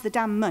couldn't have the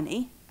damn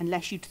money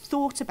unless you'd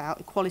thought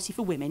about equality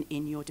for women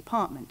in your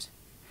department.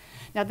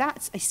 Now,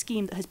 that's a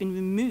scheme that has been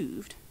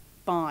removed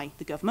by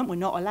the government. We're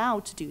not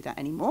allowed to do that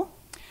anymore.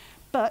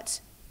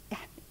 But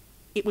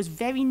it was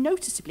very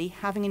noticeably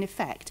having an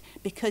effect,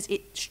 because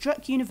it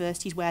struck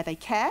universities where they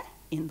care,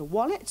 in the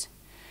wallet,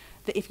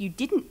 that if you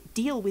didn't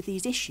deal with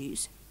these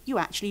issues, you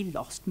actually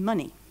lost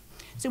money.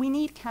 So we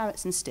need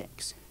carrots and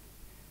sticks.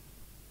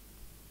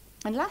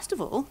 And last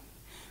of all,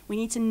 we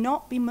need to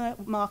not be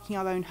marking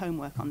our own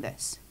homework on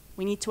this.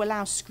 We need to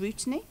allow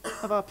scrutiny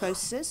of our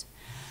processes,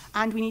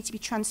 and we need to be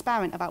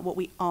transparent about what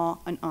we are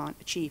and aren't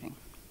achieving.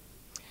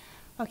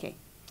 Okay,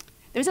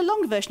 there is a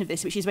longer version of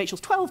this, which is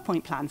Rachel's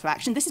 12-point plan for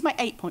action. This is my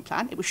 8-point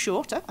plan. It was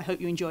shorter. I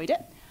hope you enjoyed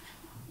it.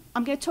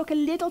 I'm going to talk a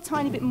little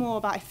tiny bit more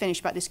about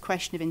this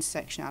question of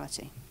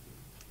intersectionality.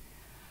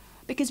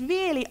 Because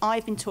really,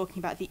 I've been talking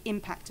about the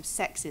impact of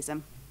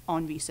sexism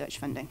on research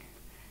funding.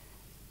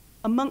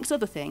 Amongst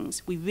other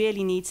things, we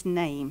really need to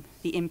name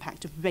the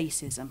impact of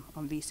racism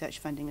on research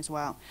funding as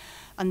well.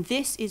 And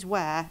this is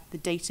where the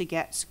data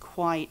gets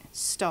quite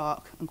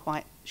stark and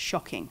quite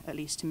shocking, at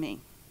least to me.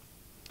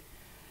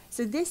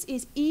 So this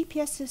is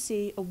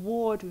EPSSC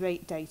award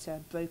rate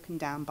data broken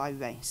down by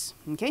race,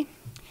 okay?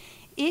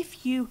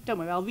 If you, don't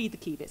worry, I'll read the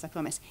key bits, I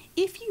promise.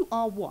 If you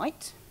are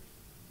white,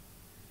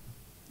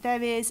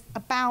 there is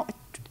about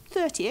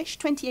 30-ish,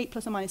 28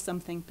 plus or minus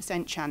something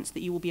 % chance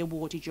that you will be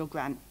awarded your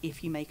grant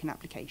if you make an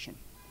application.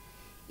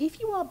 If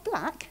you are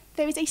black,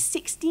 there is a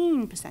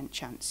 16%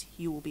 chance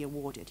you will be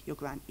awarded your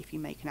grant if you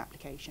make an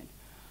application.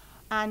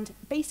 And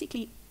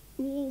basically,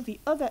 all the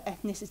other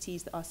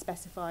ethnicities that are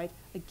specified,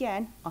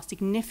 again, are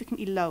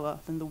significantly lower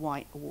than the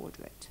white award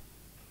rate.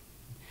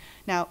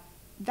 Now,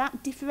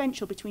 that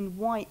differential between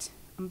white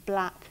and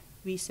black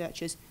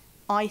researchers,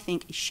 I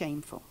think, is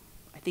shameful.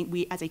 I think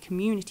we as a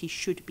community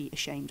should be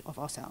ashamed of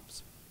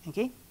ourselves.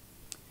 Okay?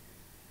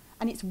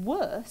 And it's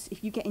worse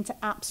if you get into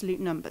absolute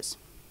numbers.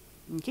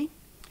 Okay?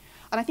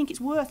 And I think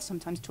it's worth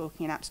sometimes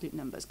talking in absolute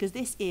numbers, because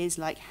this is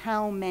like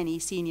how many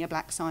senior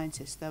black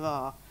scientists there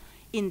are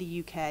in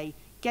the UK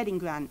getting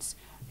grants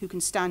who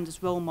can stand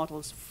as role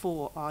models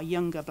for our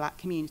younger black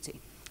community.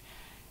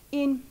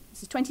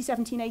 This is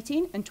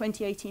 2017-18 and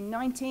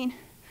 2018-19,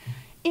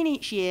 in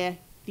each year,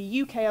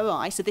 the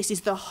UKRI, so this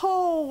is the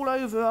whole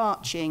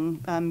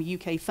overarching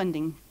UK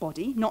funding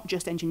body, not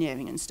just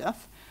engineering and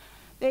stuff,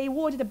 they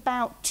awarded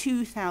about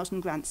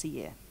 2,000 grants a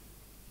year.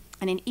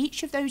 And in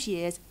each of those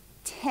years,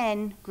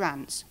 10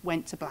 grants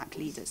went to black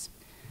leaders.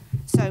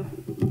 So,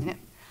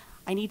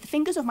 I need the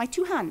fingers of my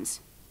two hands.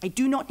 I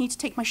do not need to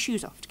take my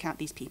shoes off to count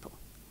these people.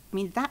 I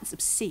mean, that's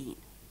obscene,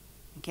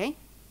 okay?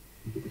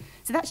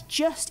 So that's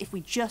just if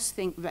we just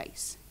think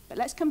race. But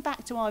let's come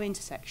back to our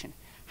intersection.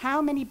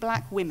 How many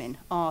black women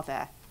are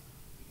there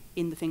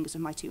in the fingers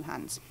of my two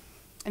hands?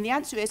 And the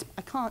answer is,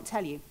 I can't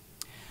tell you.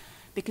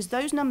 Because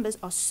those numbers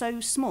are so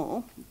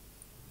small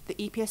that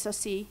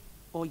EPSRC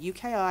or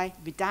UKI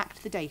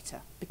redact the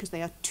data because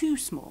they are too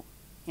small,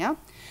 yeah?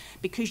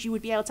 Because you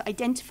would be able to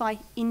identify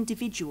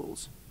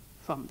individuals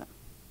from them.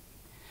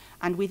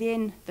 And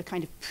within the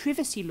kind of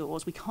privacy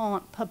laws, we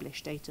can't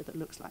publish data that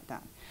looks like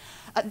that.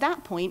 At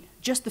that point,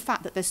 just the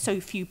fact that there's so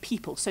few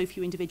people, so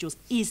few individuals,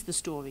 is the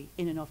story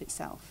in and of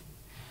itself.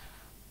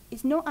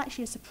 It's not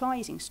actually a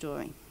surprising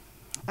story.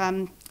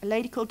 A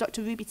lady called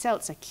Dr. Ruby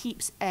Seltzer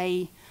keeps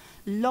a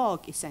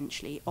log,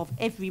 essentially, of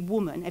every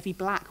woman, every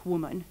black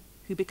woman,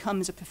 who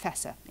becomes a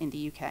professor in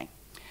the UK.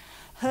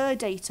 Her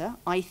data,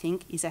 I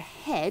think, is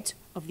ahead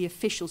of the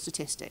official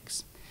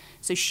statistics.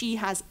 So she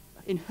has,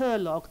 in her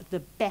log, the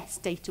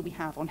best data we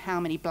have on how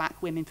many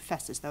black women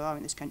professors there are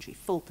in this country,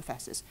 full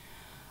professors.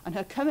 And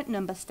her current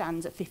number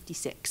stands at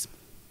 56.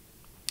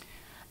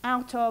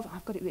 Out of,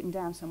 I've got it written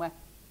down somewhere,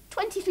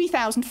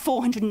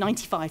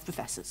 23,495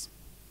 professors,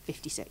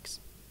 56.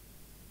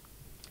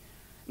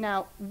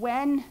 Now,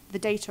 when the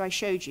data I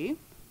showed you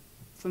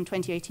from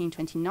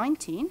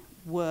 2018-2019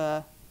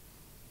 were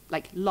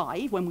like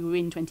live, when we were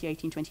in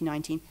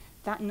 2018-2019,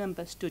 that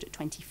number stood at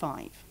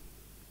 25.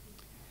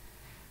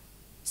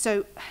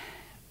 So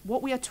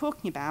what we are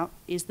talking about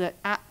is that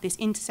at this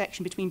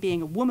intersection between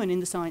being a woman in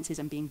the sciences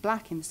and being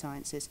black in the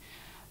sciences,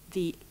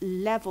 the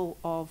level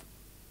of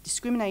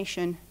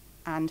discrimination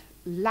and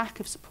lack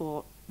of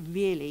support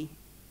really,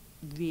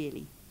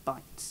 really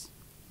bites.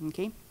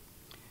 Okay?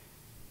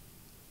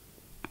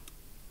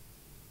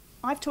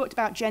 I've talked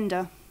about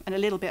gender and a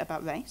little bit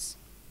about race,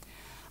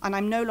 and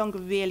I'm no longer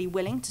really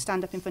willing to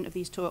stand up in front of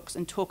these talks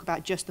and talk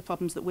about just the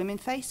problems that women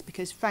face,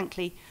 because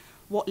frankly,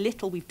 what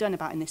little we've done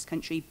about in this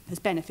country has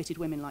benefited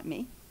women like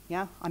me.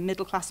 Yeah? I'm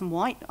middle class and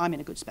white, I'm in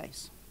a good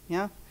space.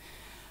 Yeah?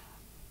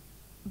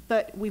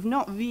 But we've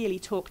not really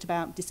talked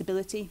about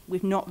disability.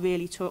 We've not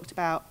really talked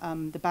about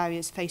the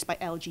barriers faced by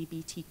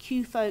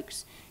LGBTQ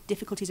folks,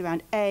 difficulties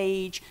around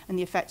age, and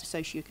the effect of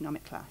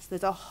socioeconomic class.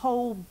 There's a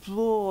whole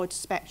broad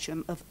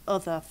spectrum of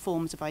other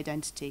forms of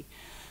identity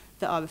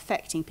that are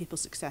affecting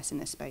people's success in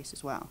this space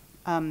as well.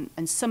 And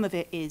some of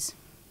it is,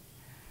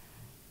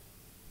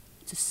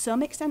 to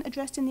some extent,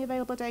 addressed in the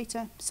available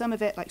data. Some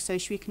of it, like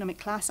socioeconomic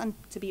class, and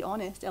to be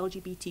honest,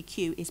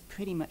 LGBTQ, is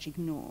pretty much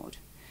ignored.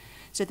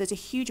 So there's a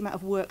huge amount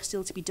of work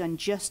still to be done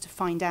just to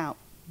find out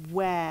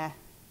where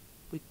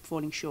we're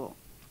falling short.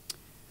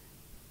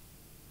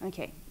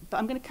 Okay, but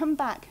I'm going to come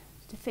back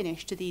to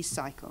finish to these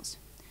cycles.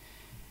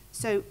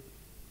 So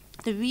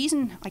the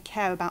reason I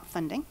care about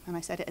funding, and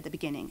I said it at the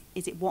beginning,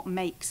 is it what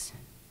makes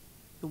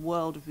the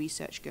world of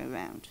research go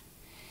round.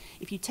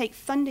 If you take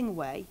funding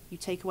away, you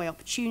take away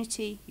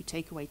opportunity, you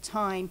take away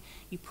time,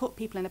 you put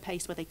people in a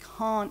place where they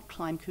can't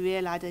climb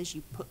career ladders,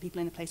 you put people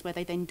in a place where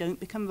they then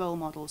don't become role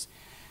models,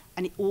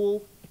 and it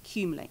all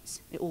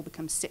accumulates, it all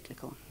becomes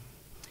cyclical.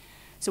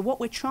 So what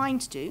we're trying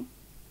to do,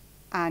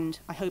 and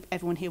I hope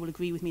everyone here will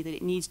agree with me that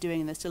it needs doing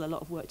and there's still a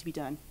lot of work to be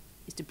done,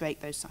 is to break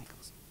those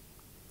cycles.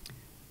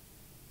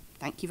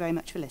 Thank you very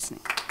much for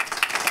listening.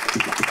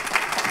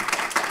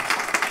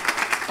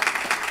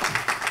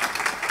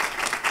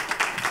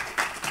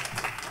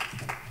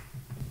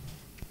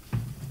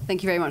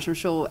 Thank you very much. I'm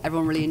sure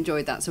everyone really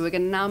enjoyed that. So we're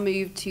going to now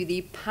move to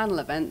the panel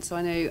event. So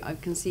I know I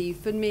can see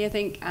Funmi, I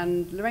think,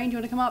 and Lorraine, do you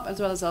want to come up,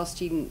 as well as our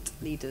student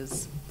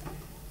leaders?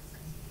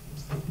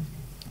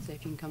 So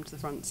if you can come to the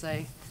front,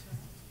 so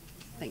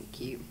thank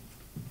you.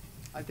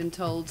 I've been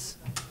told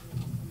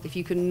if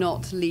you can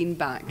not lean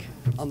back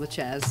on the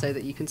chairs so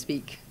that you can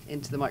speak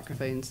into the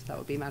microphones, that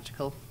would be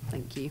magical.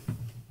 Thank you.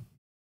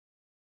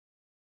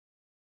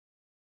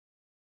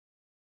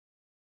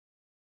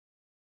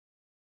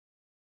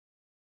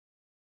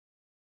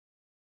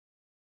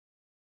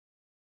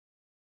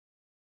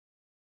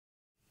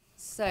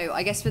 So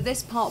I guess for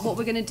this part, what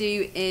we're going to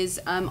do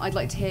is I'd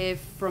like to hear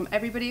from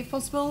everybody if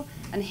possible,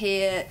 and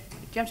hear,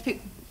 do you have to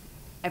pick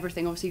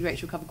everything? Obviously,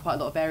 Rachel covered quite a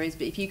lot of areas,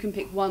 but if you can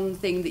pick one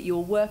thing that you're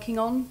working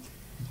on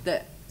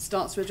that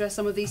starts to address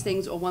some of these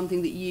things, or one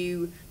thing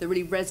that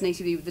really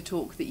resonated with you with the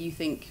talk that you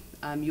think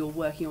you're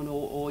working on,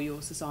 or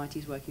your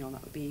society's working on,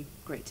 that would be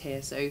great to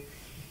hear. So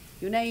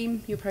your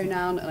name, your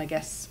pronoun, and I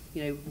guess,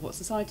 you know, what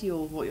society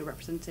or what you're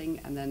representing,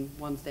 and then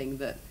one thing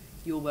that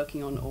you're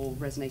working on or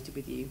resonated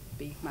with you,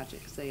 be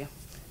magic. So yeah,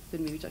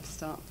 Funmi, would you like to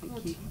start?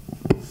 Thank you.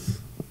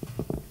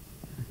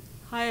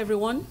 Hi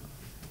everyone.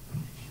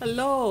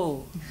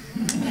 Hello.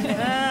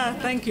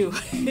 Thank you.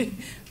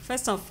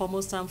 First and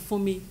foremost, I'm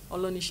Funmi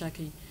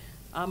Olonisakin.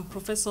 I'm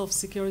Professor of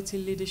Security,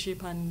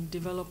 Leadership and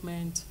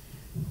Development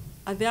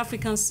at the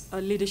African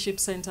Leadership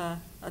Center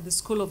at the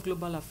School of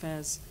Global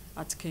Affairs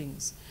at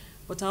King's.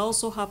 But I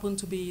also happen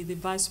to be the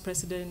Vice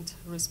President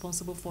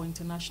responsible for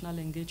international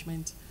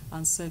engagement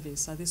and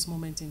service at this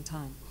moment in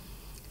time.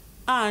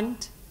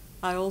 And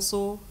I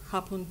also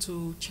happen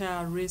to chair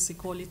a Race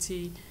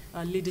Equality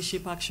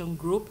Leadership Action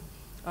Group,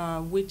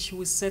 which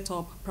we set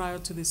up prior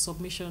to the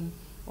submission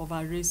of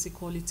our Race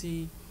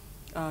Equality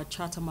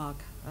Charter Mark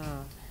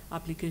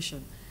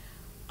application.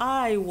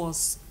 I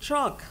was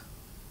struck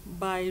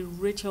by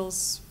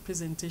Rachel's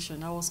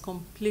presentation. I was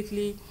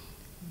completely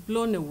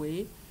blown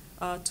away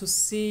to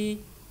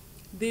see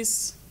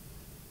this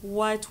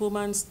white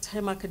woman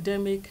STEM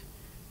academic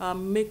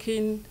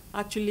making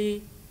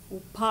actually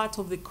part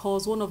of the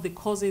cause, one of the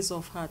causes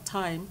of her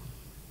time,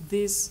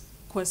 this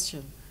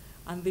question.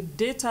 And the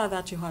data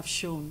that you have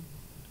shown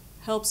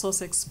helps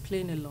us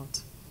explain a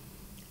lot.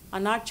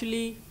 And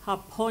actually, her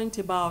point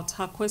about,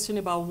 her question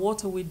about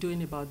what are we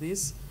doing about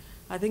this,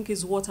 I think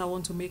is what I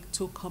want to make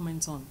two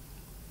comments on.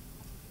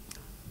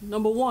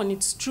 Number one,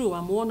 it's true,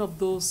 I'm one of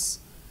those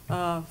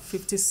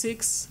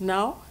 56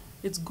 now.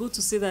 It's good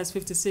to see that it's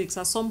 56.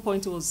 At some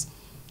point it was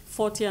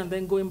 40 and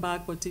then going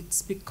back, but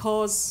it's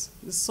because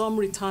some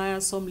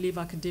retire, some leave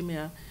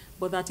academia,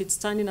 but that it's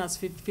standing as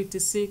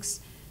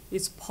 56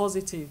 is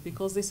positive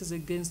because this is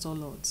against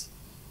all odds.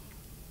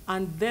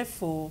 And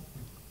therefore,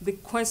 the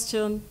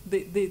question,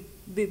 the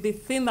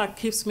thing that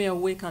keeps me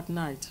awake at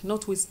night,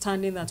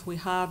 notwithstanding that we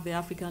have the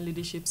African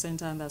Leadership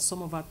Center and that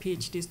some of our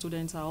PhD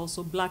students are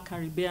also Black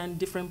Caribbean,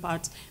 different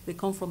parts, they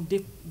come from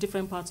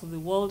different parts of the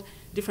world,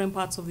 different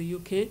parts of the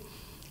UK,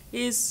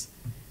 is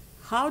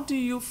how do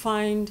you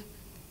find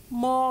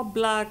more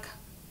Black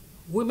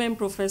women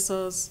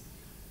professors,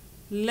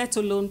 let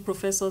alone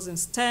professors in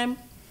STEM,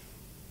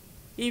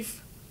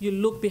 if you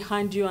look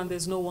behind you and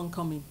there's no one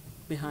coming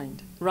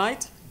behind,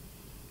 right?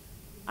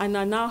 And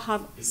I now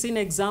have seen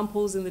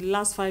examples in the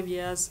last 5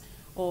 years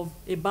of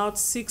about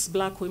 6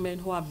 Black women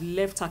who have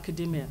left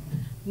academia,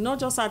 not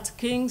just at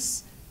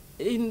King's,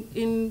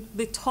 in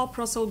the top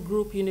Russell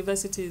Group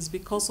universities,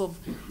 because of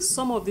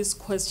some of these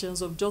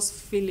questions of just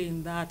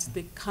feeling that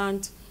they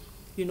can't,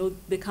 you know,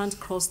 they can't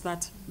cross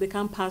that, they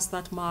can't pass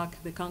that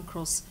mark, they can't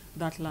cross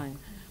that line.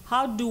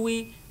 How do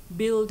we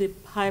build a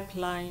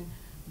pipeline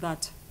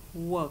that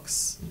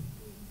works?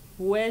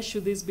 Where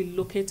should this be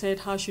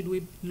located? How should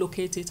we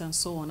locate it, and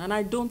so on? And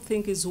I don't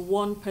think it's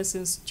one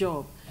person's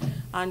job.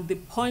 And the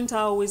point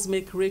I always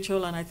make,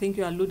 Rachel, and I think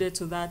you alluded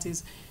to that,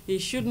 is it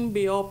shouldn't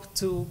be up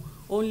to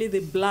only the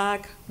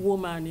Black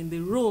woman in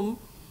the room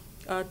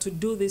to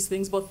do these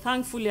things. But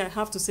thankfully, I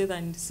have to say that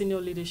in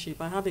senior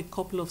leadership, I have a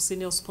couple of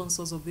senior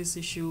sponsors of this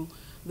issue,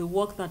 the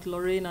work that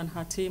Lorraine and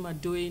her team are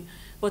doing,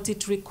 but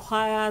it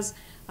requires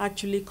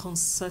actually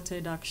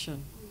concerted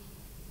action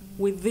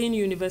within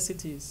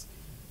universities.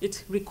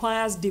 It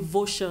requires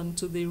devotion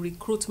to the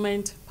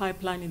recruitment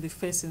pipeline in the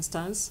first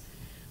instance,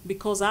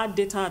 because our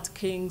data at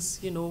King's,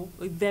 you know,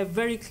 they're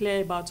very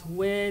clear about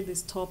where the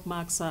stop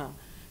marks are.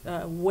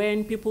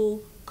 When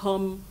people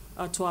come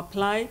to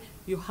apply,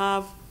 you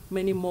have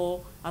many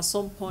more. At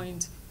some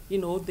point, you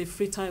know, they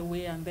fritter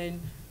away, and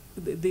then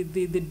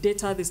the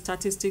data, the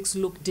statistics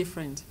look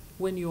different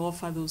when you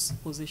offer those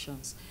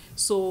positions.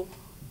 So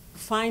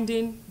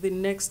finding the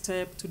next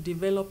step to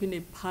developing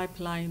a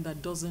pipeline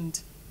that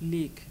doesn't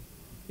leak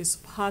is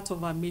part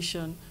of our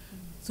mission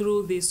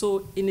through this.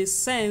 So in a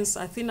sense,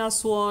 Athena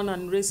Swan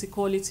and Race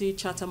Equality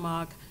Charter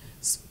Mark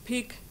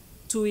speak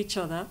to each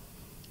other,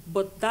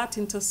 but that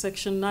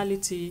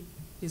intersectionality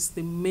is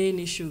the main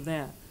issue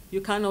there.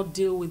 You cannot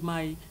deal with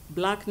my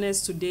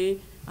Blackness today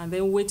and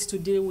then wait to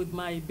deal with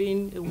my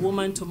being a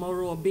woman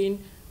tomorrow, or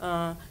being,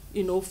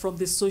 you know, from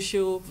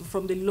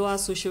the lower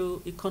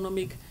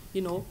socio-economic,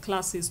 you know,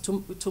 classes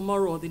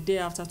tomorrow or the day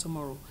after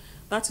tomorrow.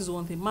 That is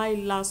one thing. My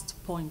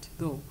last point,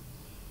 though,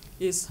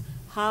 is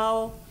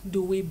how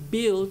do we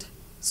build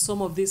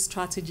some of these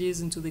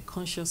strategies into the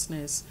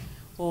consciousness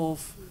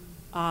of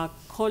our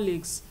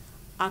colleagues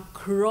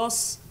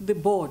across the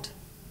board?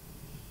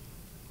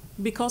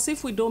 Because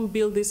if we don't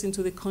build this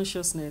into the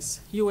consciousness,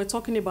 you were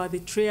talking about the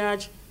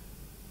triage,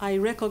 I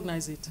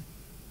recognize it.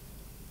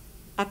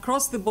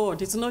 Across the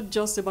board, it's not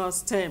just about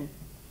STEM.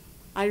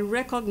 I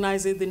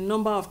recognize it, the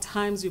number of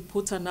times you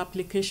put an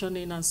application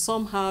in and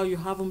somehow you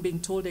haven't been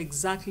told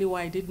exactly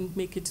why I didn't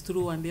make it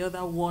through and the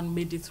other one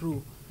made it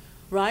through,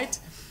 right?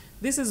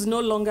 This is no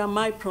longer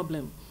my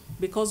problem,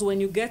 because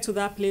when you get to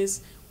that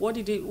place, what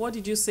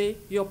did you say?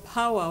 Your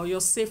power or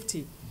your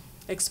safety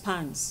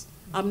expands.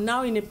 I'm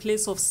now in a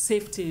place of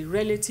safety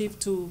relative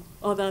to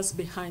others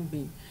behind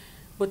me.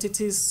 But it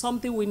is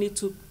something we need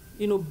to,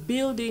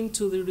 build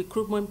into the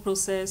recruitment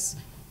process,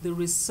 the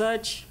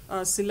research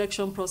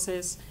selection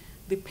process,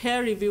 the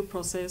peer review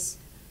process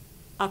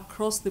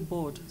across the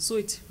board. So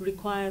it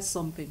requires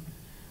something.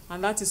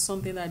 And that is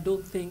something I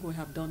don't think we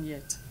have done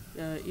yet,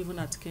 even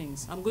at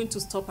King's. I'm going to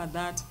stop at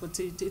that, but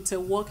it's a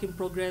work in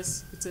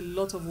progress. It's a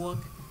lot of work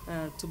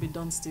to be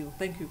done still.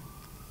 Thank you.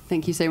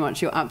 Thank you so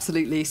much. You're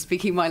absolutely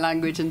speaking my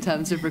language in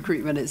terms of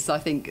recruitment. It's, I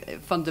think,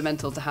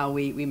 fundamental to how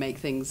we make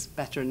things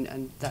better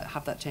and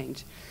have that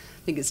change.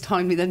 I think it's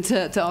timely then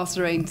to ask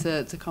Lorraine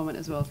to comment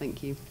as well.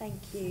 Thank you.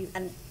 Thank you,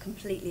 and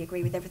completely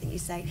agree with everything you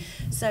say.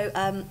 So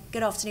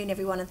good afternoon,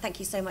 everyone, and thank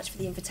you so much for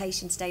the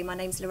invitation today. My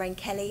name's Lorraine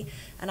Kelly,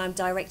 and I'm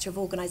Director of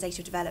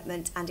Organisational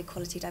Development and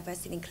Equality,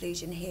 Diversity and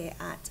Inclusion here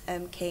at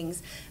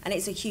King's. And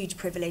it's a huge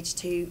privilege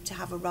to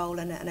have a role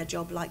and a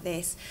job like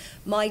this.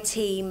 My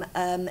team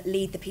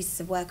lead the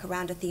pieces of work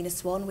around Athena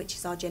Swan, which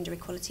is our Gender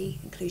Equality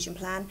Inclusion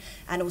Plan,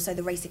 and also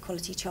the Race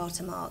Equality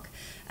Charter Mark.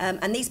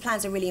 And these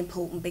plans are really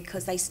important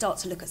because they start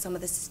to look at some of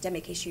the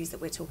systemic issues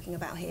that we're talking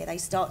about here. They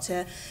start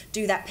to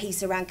do that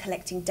piece around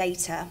collecting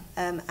data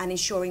and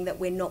ensuring that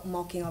we're not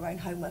marking our own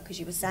homework, as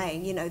you were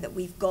saying, that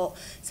we've got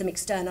some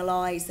external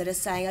eyes that are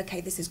saying,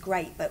 okay, this is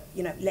great, but,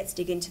 let's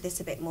dig into this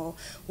a bit more.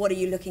 What are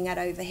you looking at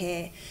over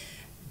here?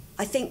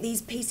 I think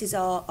these pieces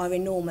are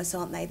enormous,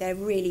 aren't they? They're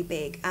really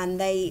big, and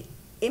they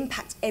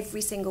impact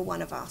every single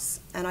one of us.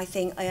 And I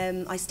think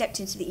I stepped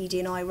into the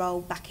ED&I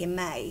role back in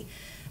May,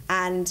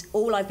 and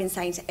all I've been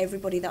saying to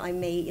everybody that I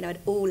meet, at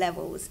all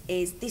levels,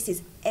 is this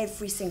is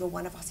every single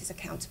one of us is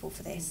accountable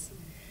for this.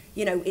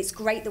 It's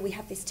great that we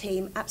have this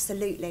team,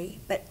 absolutely,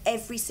 but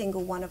every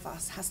single one of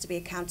us has to be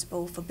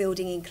accountable for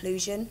building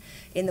inclusion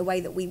in the way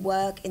that we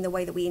work, in the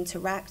way that we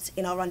interact,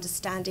 in our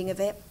understanding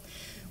of it.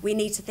 We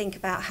need to think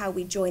about how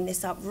we join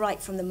this up right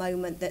from the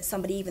moment that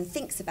somebody even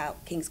thinks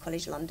about King's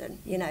College London,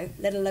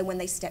 let alone when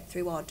they step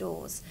through our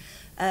doors.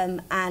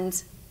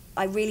 And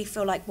I really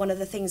feel like one of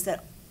the things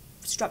that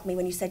struck me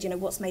when you said,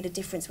 what's made a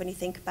difference when you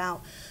think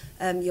about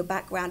your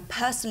background,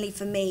 personally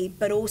for me,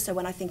 but also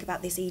when I think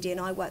about this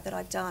ED&I work that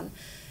I've done,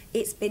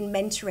 it's been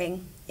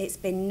mentoring, it's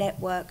been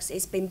networks,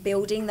 it's been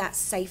building that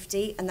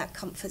safety and that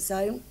comfort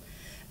zone.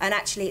 And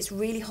actually, it's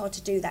really hard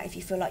to do that if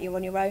you feel like you're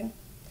on your own.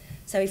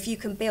 So if you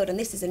can build, and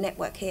this is a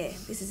network here,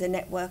 this is a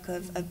network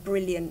of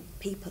brilliant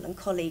people and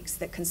colleagues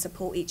that can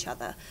support each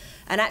other.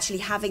 And actually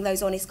having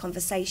those honest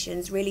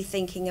conversations, really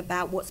thinking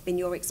about what's been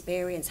your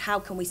experience, how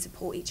can we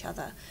support each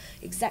other?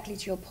 Exactly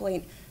to your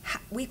point,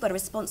 we've got a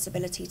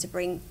responsibility to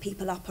bring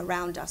people up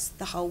around us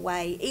the whole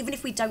way. Even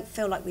if we don't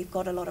feel like we've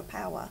got a lot of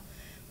power,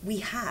 we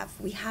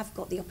have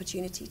got the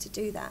opportunity to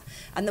do that.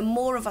 And the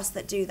more of us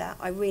that do that,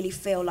 I really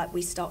feel like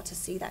we start to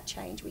see that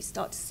change. We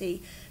start to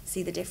see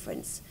the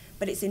difference.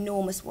 But it's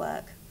enormous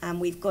work,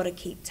 and we've got to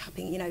keep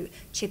tapping,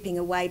 chipping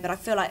away. But I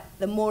feel like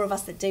the more of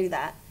us that do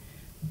that,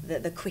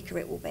 the quicker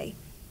it will be.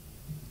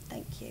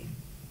 Thank you.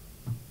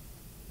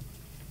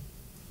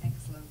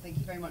 Excellent. Thank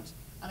you very much.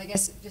 And I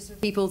guess just for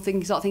people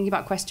start thinking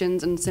about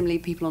questions, and similarly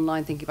people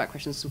online thinking about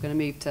questions, so we're going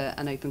to move to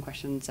an open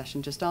question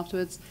session just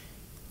afterwards.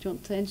 Do you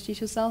want to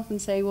introduce yourself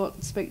and say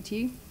what spoke to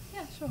you?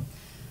 Yeah, sure.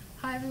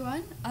 Hi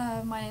everyone,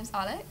 my name's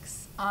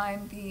Alex.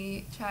 I'm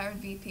the Chair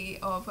and VP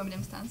of Women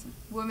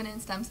in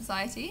STEM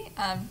Society.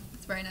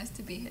 It's very nice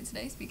to be here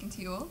today speaking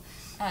to you all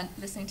and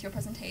listening to your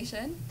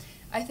presentation.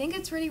 I think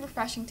it's really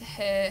refreshing to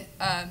hear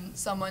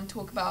someone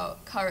talk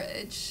about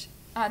courage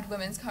and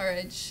women's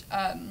courage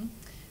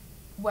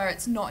where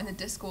it's not in the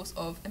discourse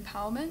of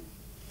empowerment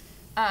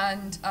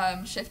and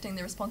shifting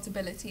the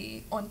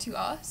responsibility onto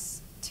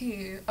us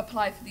to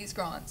apply for these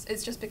grants.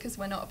 It's just because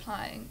we're not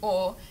applying,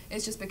 or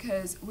it's just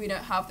because we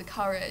don't have the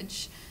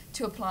courage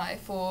to apply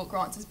for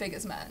grants as big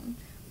as men.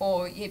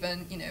 Or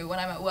even, when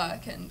I'm at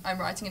work and I'm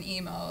writing an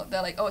email,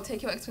 they're like, oh,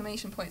 take your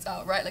exclamation points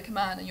out, write like a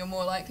man and you're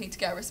more likely to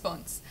get a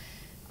response.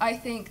 I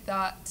think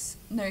that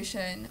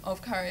notion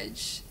of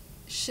courage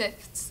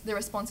shifts the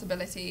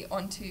responsibility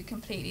onto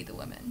completely the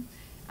women.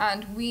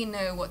 And we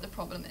know what the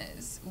problem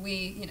is.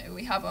 We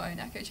have our own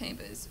echo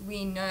chambers.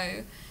 We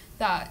know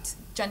that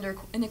gender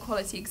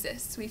inequality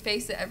exists. We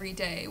face it every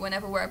day.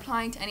 Whenever we're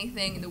applying to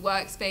anything in the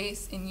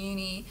workspace, in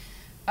uni,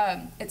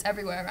 it's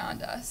everywhere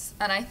around us.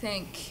 And I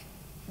think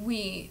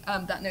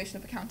that notion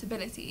of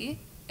accountability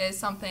is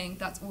something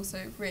that's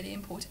also really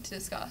important to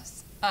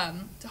discuss,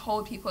 to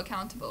hold people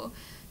accountable,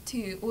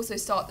 to also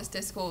start this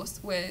discourse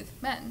with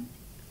men.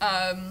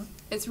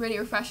 It's really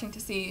refreshing to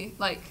see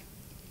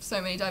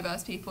so many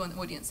diverse people in the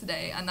audience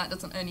today, and that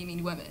doesn't only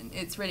mean women.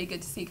 It's really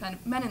good to see kind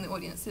of men in the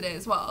audience today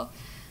as well.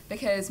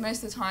 Because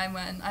most of the time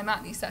when I'm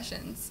at these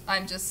sessions,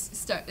 I'm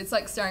just, it's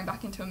like staring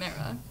back into a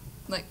mirror.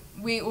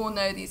 We all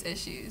know these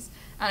issues,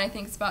 and I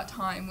think it's about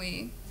time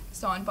we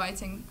start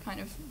inviting kind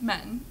of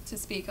men to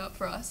speak up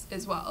for us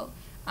as well,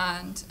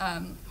 and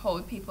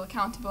hold people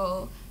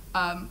accountable,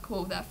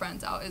 call their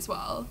friends out as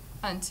well,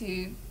 and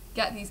to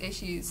get these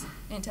issues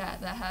into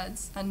their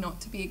heads and not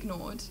to be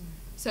ignored,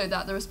 so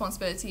that the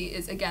responsibility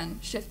is again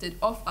shifted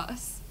off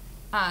us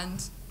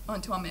and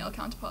onto our male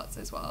counterparts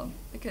as well,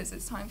 because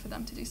it's time for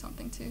them to do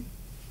something too.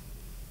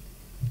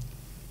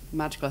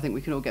 Magical. I think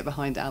we can all get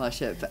behind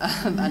allyship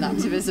and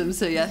activism.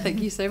 So yeah,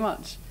 thank you so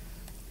much.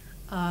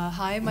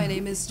 Hi, my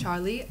name is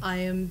Charlie. I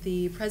am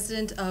the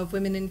president of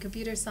Women in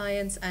Computer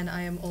Science, and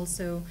I am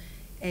also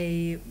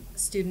a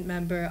student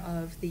member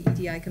of the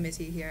EDI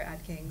committee here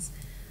at King's.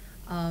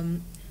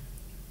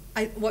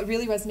 What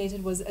really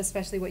resonated was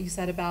especially what you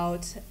said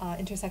about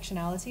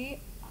intersectionality.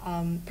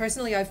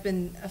 Personally, I've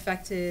been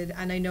affected,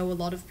 and I know a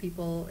lot of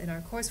people in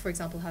our course, for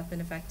example, have been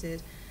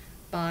affected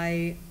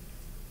by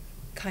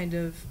kind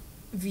of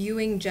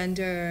viewing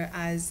gender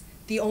as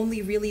the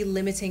only really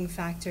limiting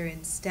factor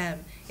in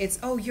STEM. It's,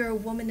 oh, you're a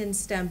woman in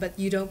STEM, but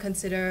you don't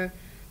consider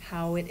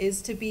how it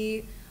is to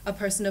be a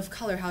person of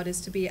color, how it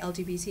is to be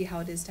LGBT,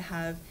 how it is to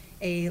have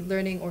a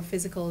learning or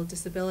physical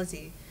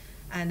disability.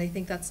 And I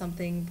think that's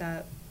something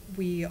that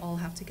we all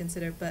have to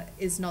consider, but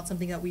is not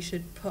something that we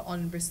should put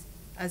on,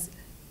 as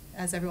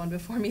everyone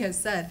before me has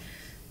said,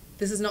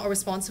 this is not a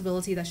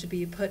responsibility that should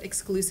be put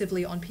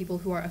exclusively on people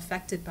who are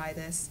affected by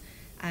this.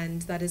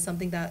 And that is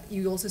something that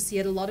you also see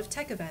at a lot of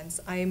tech events.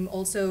 I'm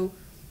also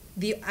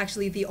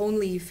actually the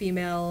only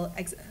female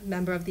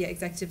member of the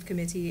executive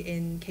committee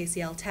in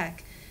KCL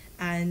Tech.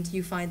 And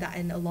you find that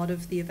in a lot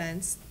of the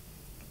events,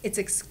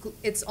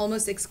 it's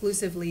almost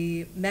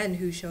exclusively men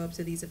who show up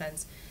to these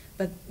events.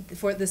 But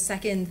for the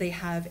second they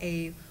have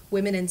a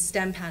women in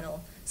STEM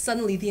panel,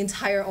 suddenly the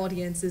entire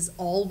audience is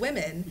all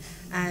women.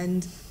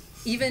 And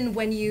even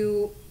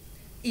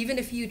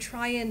if you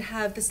try and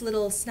have this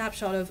little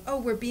snapshot of, oh,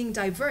 we're being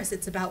diverse,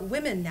 it's about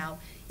women now,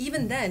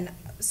 even then,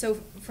 so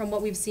from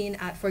what we've seen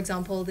at, for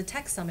example, the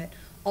Tech Summit,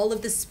 all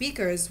of the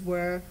speakers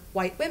were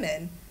white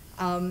women.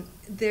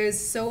 There's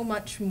so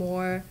much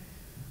more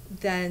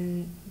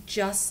than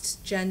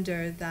just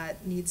gender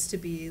that needs to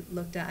be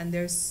looked at,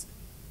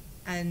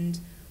 and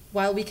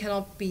while we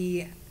cannot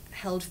be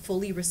held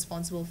fully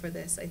responsible for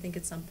this, I think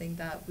it's something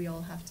that we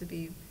all have to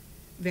be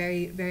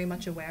very, very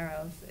much aware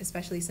of,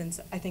 especially since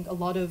I think a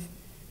lot of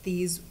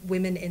these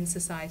women in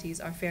societies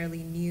are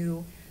fairly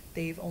new.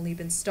 They've only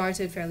been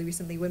started fairly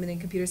recently. Women in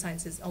Computer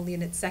Science is only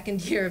in its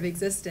second year of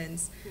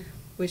existence,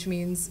 which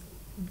means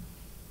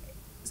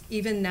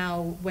even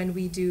now when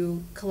we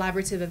do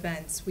collaborative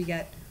events, we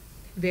get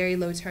very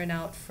low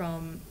turnout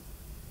from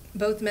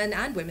both men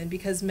and women,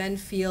 because men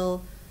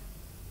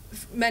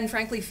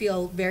frankly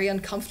feel very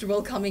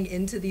uncomfortable coming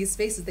into these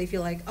spaces. They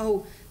feel like,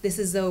 oh, this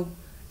is an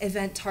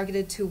event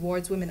targeted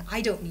towards women.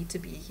 I don't need to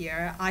be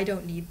here. I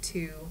don't need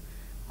to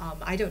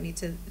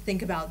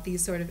think about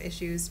these sort of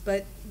issues,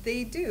 but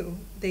they do.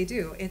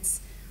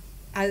 It's,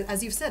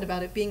 as you've said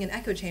about it being an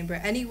echo chamber,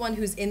 anyone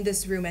who's in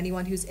this room,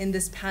 anyone who's in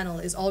this panel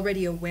is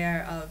already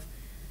aware of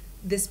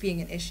this being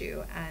an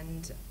issue,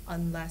 and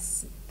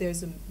unless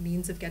there's a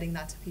means of getting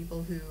that to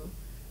people who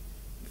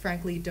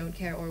frankly don't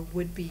care or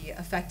would be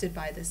affected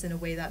by this in a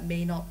way that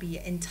may not be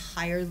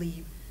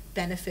entirely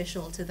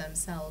beneficial to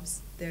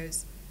themselves,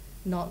 there's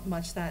not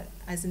much that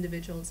as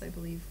individuals I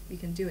believe we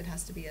can do. It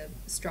has to be a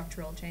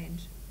structural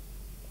change.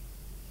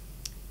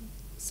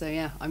 So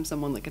yeah, I'm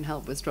someone that can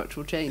help with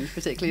structural change,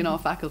 particularly in our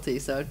faculty,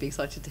 so I'd be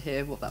excited to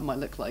hear what that might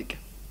look like.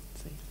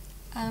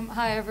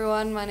 Hi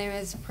everyone, my name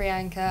is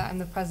Priyanka. I'm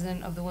the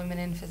president of the Women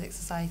in Physics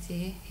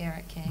Society here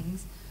at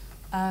King's.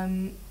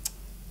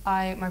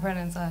 My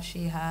pronouns are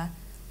she, her.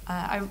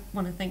 I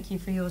want to thank you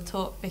for your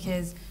talk,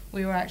 because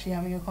we were actually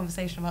having a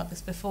conversation about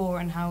this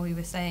before, and how we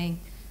were saying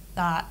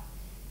that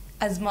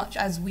as much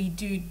as we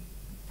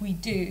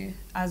do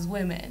as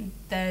women,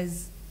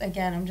 there's,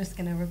 again, I'm just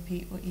going to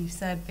repeat what you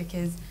said,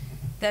 because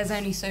there's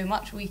only so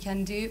much we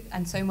can do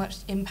and so much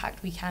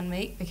impact we can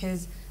make,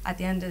 because at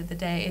the end of the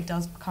day it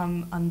does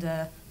come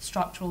under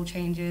structural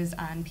changes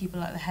and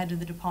people at the head of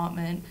the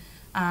department.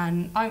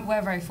 And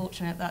we're very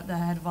fortunate that the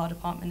head of our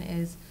department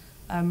is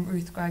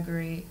Ruth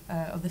Gregory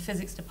of the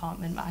physics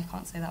department, but I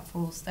can't say that for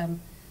all STEM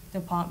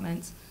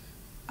departments.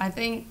 I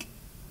think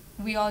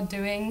we are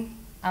doing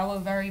our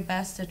very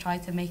best to try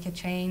to make a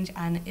change,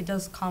 and it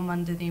does come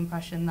under the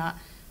impression that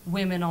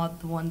women are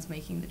the ones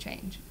making the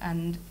change,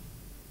 and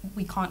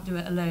we can't do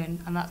it alone.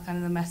 And that's kind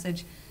of the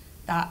message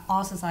that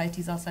our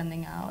societies are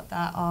sending out,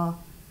 that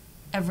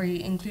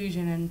every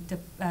inclusion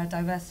and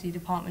diversity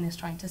department is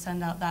trying to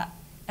send out, that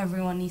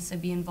everyone needs to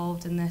be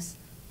involved in this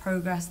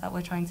progress that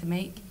we're trying to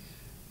make.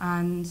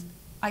 And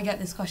I get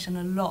this question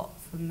a lot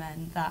from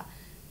men that,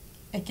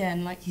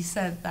 again, like you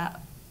said,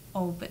 that,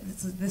 oh, but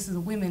this is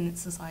a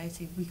women's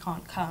society, we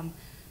can't come.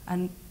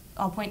 And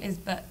our point is,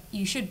 but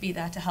you should be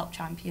there to help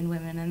champion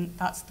women, and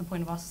that's the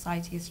point of our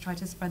society, is to try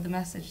to spread the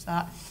message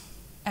that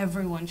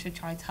everyone should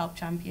try to help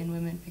champion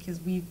women, because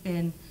we've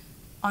been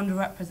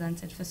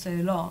underrepresented for so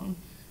long.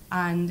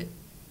 And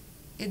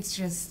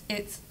it's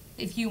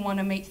if you want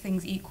to make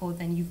things equal,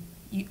 then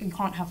you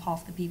can't have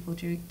half the people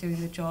doing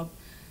the job.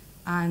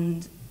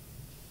 And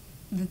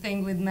the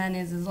thing with men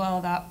is as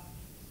well that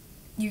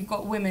you've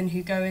got women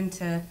who go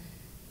into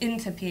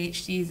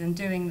PhDs and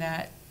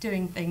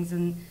doing things,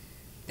 and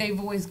they've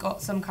always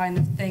got some kind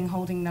of thing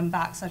holding them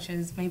back, such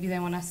as maybe they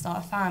want to start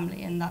a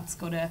family, and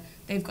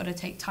they've got to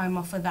take time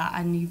off for that.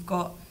 And you've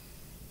got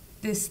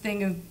this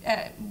thing of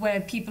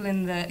where people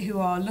who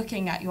are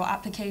looking at your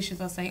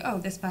applications are saying, oh,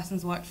 this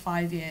person's worked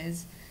 5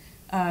 years.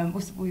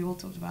 We all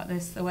talked about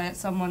this, where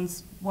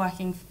someone's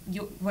working,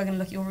 we're going to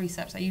look at your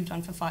research that you've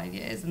done for 5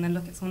 years, and then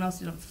look at someone else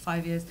who's done it for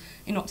 5 years.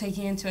 You're not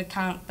taking into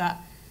account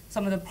that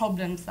some of the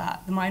problems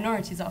that the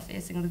minorities are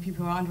facing, or the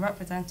people who are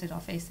underrepresented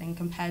are facing,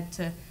 compared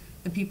to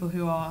the people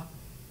who are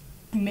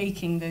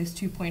making those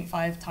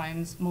 2.5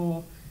 times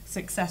more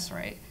success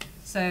rate.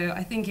 So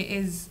I think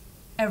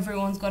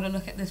everyone's got to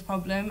look at this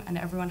problem, and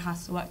everyone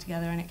has to work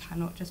together, and it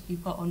cannot just be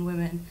put on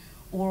women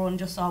or on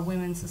just our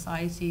women's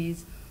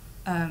societies.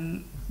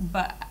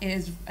 But it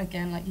is,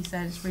 again, like you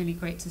said, it's really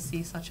great to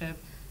see such a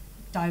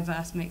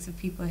diverse mix of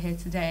people here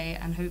today,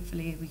 and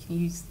hopefully we can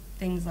use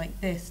things like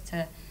this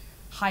to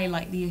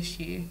highlight the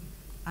issue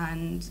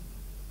and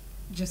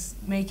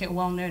just make it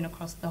well known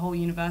across the whole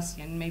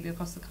university and maybe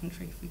across the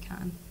country if we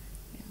can.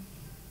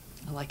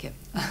 Yeah. I like it.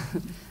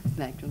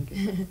 Meg, do you want to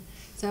go?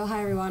 So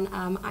hi everyone,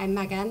 I'm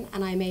Megan,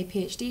 and I'm a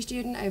PhD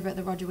student over at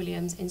the Roger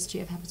Williams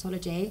Institute of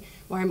Hepatology,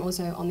 where I'm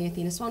also on the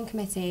Athena Swan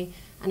Committee,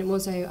 and I'm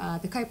also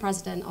the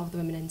co-president of the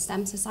Women in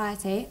STEM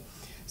Society.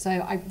 So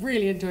I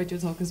really enjoyed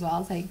your talk as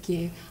well, thank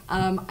you.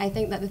 I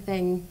think that the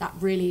thing that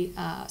really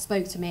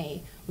spoke to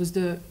me was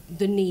the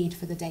need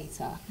for the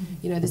data. Mm-hmm.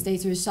 You know, this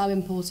data is so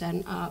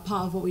important. Part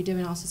of what we do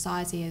in our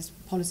society is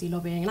policy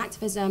lobbying and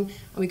activism,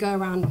 and we go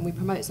around and we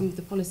promote some of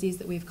the policies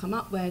that we've come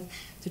up with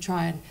to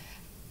try and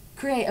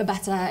create a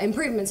better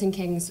improvements in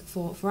King's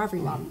for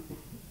everyone.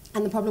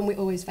 And the problem we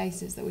always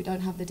face is that we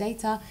don't have the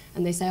data,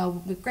 and they say,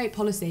 oh, great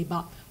policy,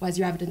 but where's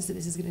your evidence that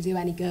this is going to do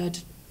any good?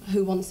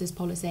 Who wants this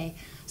policy?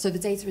 So the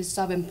data is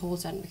so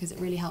important because it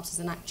really helps us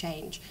enact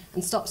change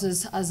and stops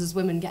us as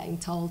women getting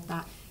told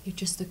that you're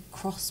just a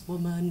cross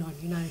woman, or,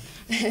 you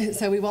know.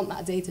 So we want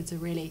that data to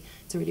really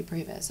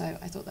prove it. So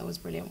I thought that was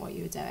brilliant what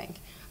you were doing.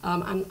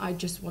 And I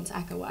just want to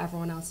echo what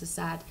everyone else has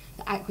said.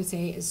 The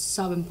equity is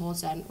so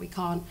important. We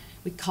can't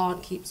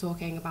keep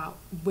talking about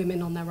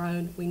women on their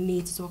own. We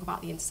need to talk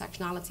about the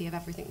intersectionality of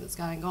everything that's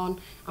going on,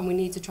 and we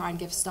need to try and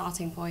give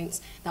starting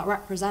points that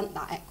represent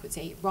that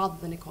equity rather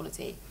than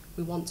equality.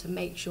 We want to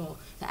make sure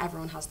that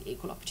everyone has the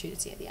equal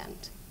opportunity at the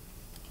end.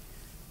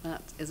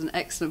 That is an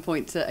excellent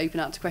point to open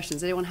out to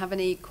questions. Does anyone have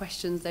any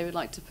questions they would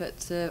like to put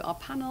to our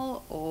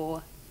panel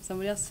or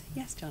somebody else?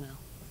 Yes, Janelle.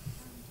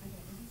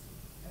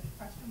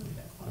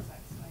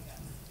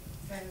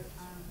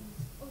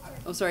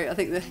 Oh, sorry, I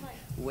think they're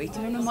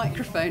waiting on a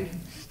microphone.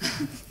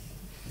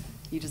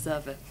 You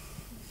deserve it.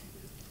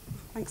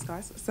 Thanks,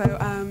 guys. So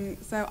I'm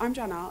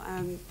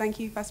Janelle. Thank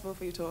you, first of all,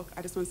 for your talk.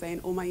 I just want to say, in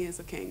all my years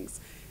of King's,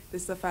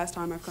 this is the first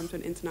time I've come to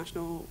an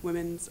international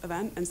women's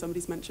event and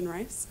somebody's mentioned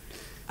race.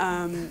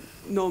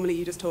 Normally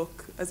you just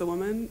talk as a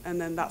woman, and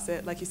then that's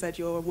it. Like you said,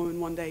 you're a woman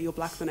one day, you're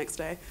black the next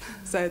day.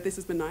 So this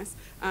has been nice.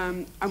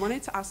 I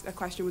wanted to ask a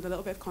question with a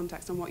little bit of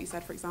context on what you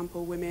said. For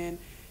example, women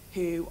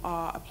who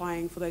are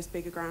applying for those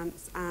bigger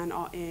grants and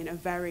are in a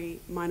very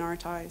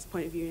minoritized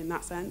point of view in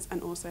that sense,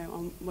 and also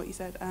on what you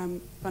said,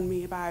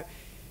 Funmi, about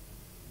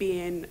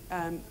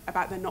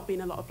there not being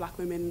a lot of black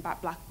women,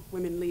 about black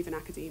women leaving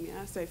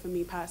academia. So for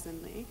me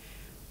personally,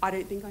 I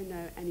don't think I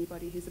know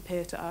anybody who's a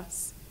peer to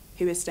us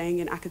who is staying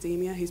in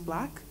academia who's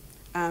black.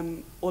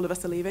 All of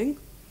us are leaving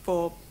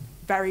for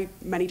very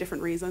many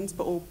different reasons,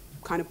 but all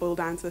kind of boil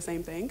down to the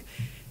same thing.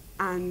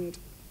 And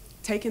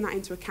taking that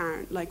into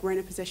account, like, we're in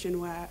a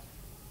position where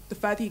the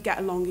further you get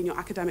along in your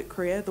academic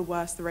career, the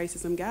worse the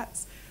racism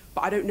gets.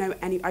 But I don't know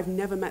I've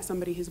never met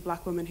somebody who's a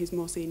black woman who's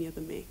more senior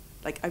than me.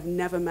 Like, I've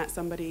never met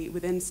somebody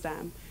within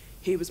STEM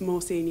who was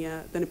more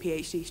senior than a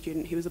PhD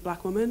student who was a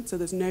black woman. So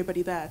there's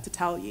nobody there to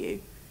tell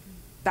you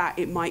that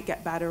it might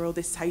get better, or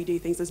this is how you do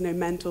things. There's no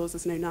mentors,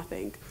 there's no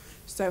nothing.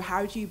 So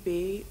how do you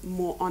be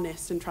more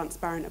honest and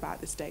transparent about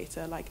this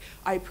data? Like,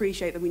 I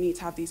appreciate that we need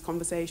to have these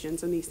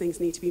conversations and these things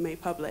need to be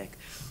made public,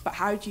 but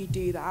how do you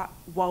do that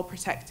while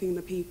protecting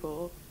the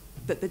people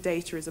that the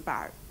data is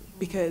about?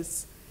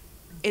 Because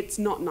it's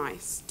not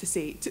nice to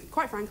see.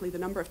 Quite frankly, the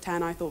number of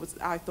 10 I thought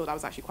that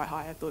was actually quite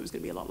high. I thought it was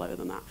going to be a lot lower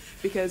than that.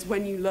 Because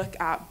when you look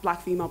at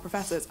black female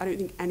professors, I don't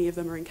think any of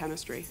them are in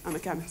chemistry. I'm a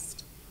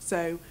chemist.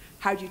 So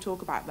how do you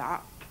talk about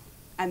that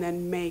and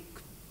then make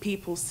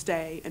people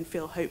stay and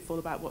feel hopeful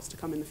about what's to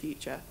come in the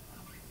future?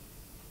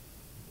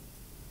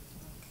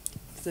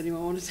 Does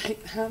anyone want to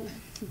take that?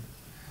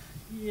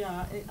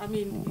 Yeah, I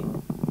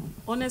mean,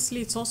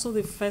 honestly, it's also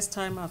the first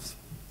time I've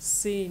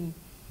seen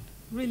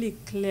really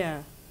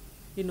clear,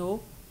 you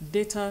know,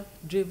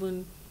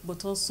 data-driven,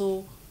 but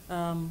also,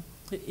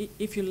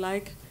 if you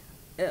like,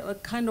 a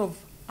kind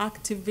of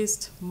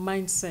activist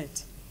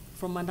mindset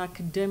from an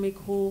academic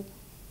who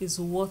is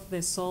worth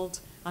their salt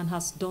and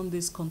has done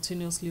this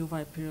continuously over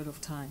a period of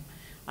time.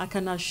 I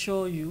can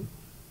assure you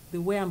the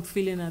way I'm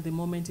feeling at the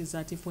moment is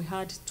that if we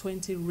had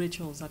 20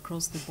 Rachels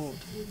across the board,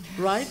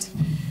 right?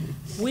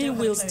 We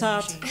will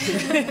start,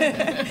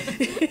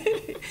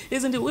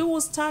 isn't it? We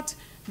will start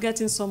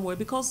getting somewhere,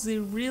 because the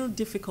real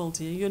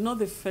difficulty, you're not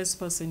the first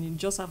person, you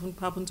just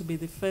happen to be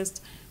the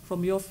first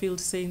from your field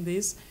saying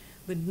this.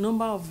 The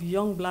number of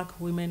young black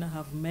women I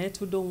have met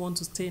who don't want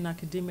to stay in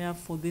academia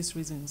for these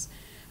reasons.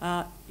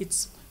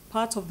 It's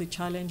part of the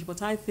challenge,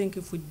 but I think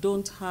if we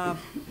don't have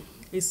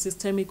a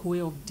systemic way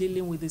of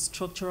dealing with the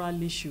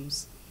structural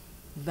issues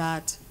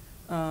that,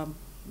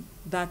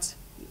 that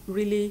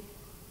really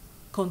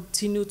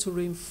continue to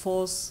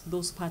reinforce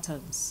those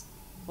patterns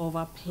of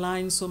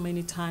applying so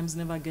many times,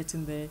 never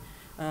getting there,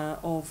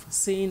 of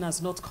saying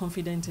as not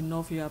confident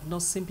enough, you have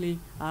not simply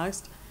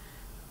asked.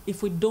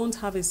 If we don't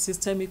have a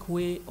systemic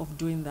way of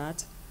doing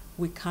that,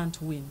 we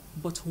can't win.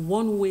 But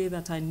one way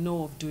that I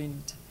know of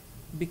doing it,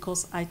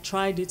 because I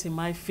tried it in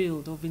my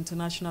field of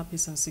international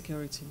peace and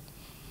security,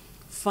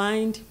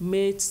 find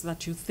mates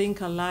that you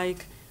think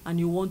alike and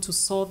you want to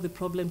solve the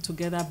problem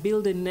together,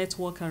 build a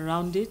network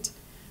around it,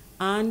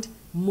 and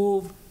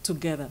move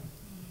together.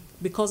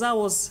 Because I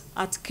was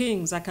at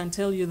King's, I can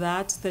tell you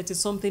that,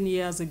 30-something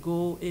years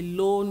ago, a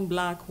lone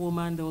black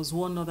woman, there was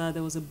one other,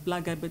 there was a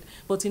black guy,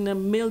 but in a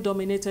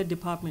male-dominated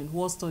department,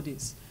 war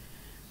studies.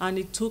 And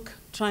it took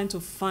trying to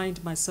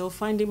find myself,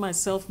 finding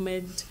myself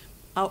meant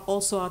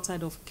also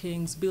outside of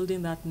King's,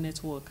 building that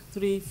network,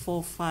 3,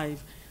 4,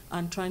 5,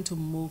 and trying to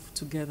move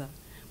together.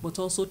 But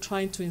also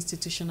trying to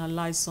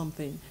institutionalize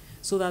something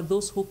so that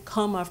those who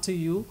come after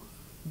you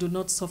do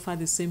not suffer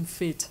the same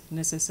fate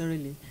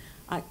necessarily.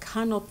 I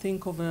cannot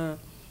think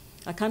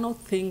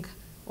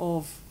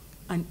of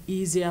an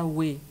easier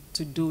way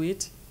to do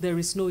it. There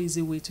is no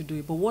easy way to do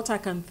it. But what I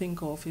can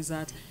think of is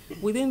that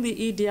within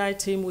the EDI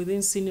team,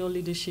 within senior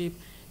leadership,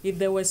 if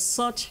there were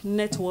such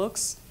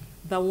networks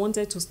that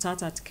wanted to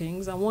start at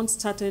King's, and one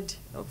started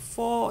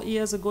 4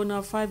 years ago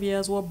now, 5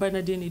 years, what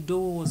Bernardine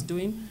Idowu was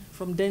doing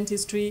from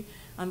dentistry,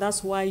 and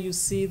that's why you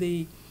see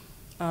the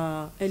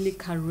early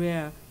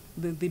career,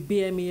 the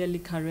BME early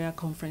career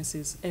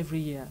conferences every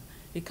year.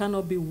 It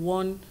cannot be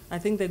one, I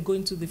think they're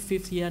going to the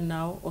 5th year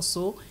now or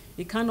so.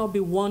 It cannot be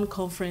one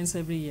conference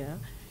every year.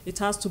 It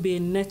has to be a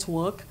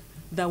network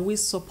that we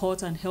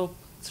support and help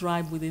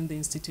thrive within the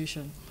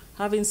institution.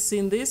 Having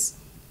seen this,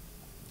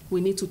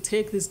 we need to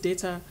take this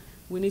data,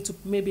 we need to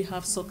maybe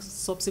have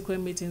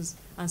subsequent meetings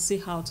and see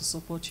how to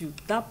support you.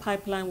 That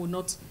pipeline will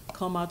not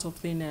come out of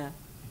thin air.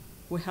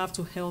 We have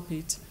to help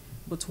it,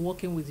 but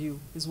working with you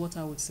is what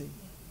I would say.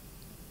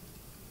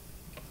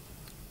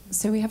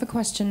 So we have a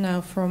question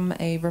now from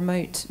a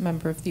remote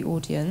member of the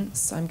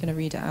audience. I'm going to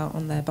read it out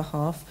on their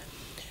behalf.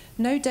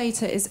 No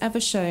data is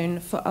ever shown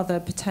for other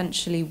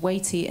potentially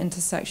weighty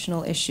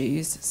intersectional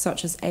issues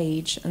such as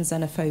age and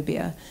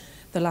xenophobia,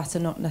 the latter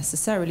not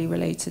necessarily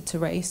related to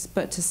race,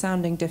 but to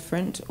sounding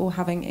different or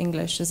having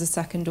English as a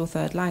second or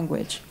third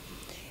language.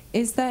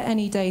 Is there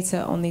any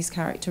data on these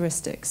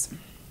characteristics?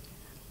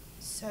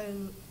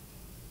 So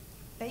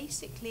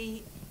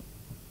basically,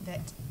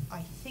 that I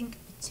think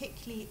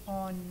particularly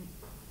on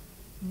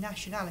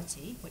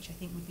nationality, which I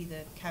think would be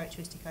the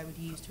characteristic I would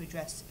use to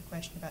address a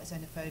question about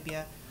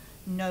xenophobia,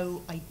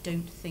 no, I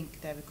don't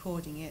think they're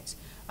recording it,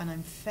 and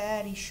I'm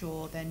fairly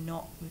sure they're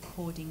not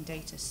recording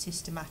data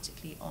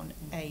systematically on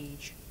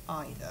age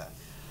either.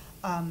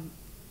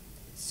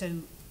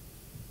 So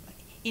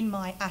in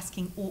my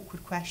asking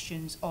awkward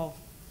questions of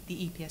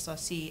the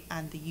EPSRC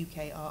and the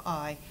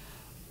UKRI,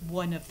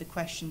 one of the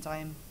questions I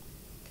am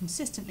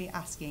consistently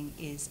asking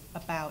is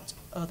about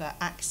other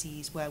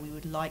axes where we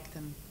would like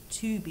them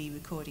to be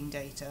recording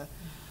data,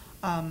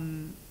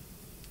 and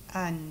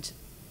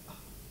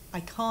I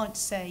can't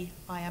say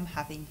I am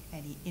having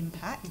any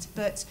impact,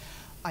 but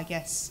I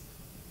guess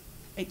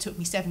it took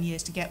me 7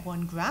 years to get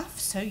one graph,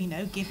 so, you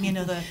know, give me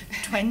another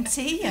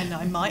 20 and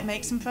I might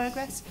make some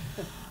progress.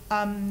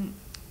 And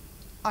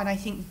I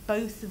think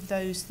both of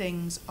those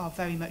things are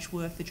very much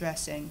worth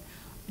addressing.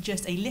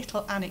 Just a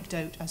little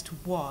anecdote as to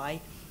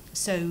why.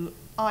 So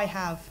I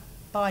have,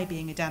 by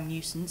being a damn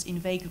nuisance,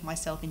 inveigled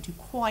myself into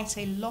quite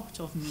a lot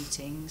of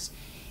meetings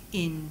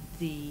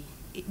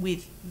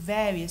with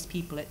various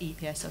people at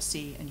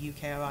EPSRC and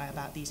UKRI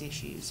about these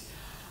issues.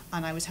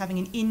 And I was having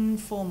an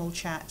informal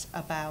chat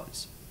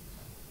about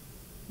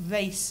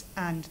race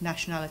and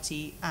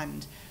nationality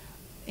and,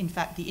 in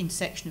fact, the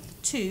intersection of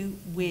the two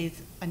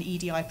with an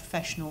EDI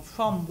professional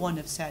from one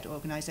of said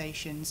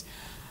organisations.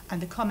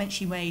 And the comment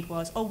she made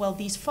was, oh, well,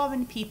 these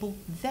foreign people,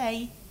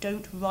 they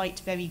don't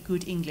write very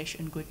good English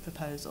and good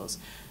proposals.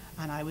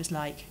 And I was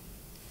like,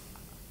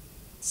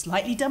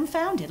 slightly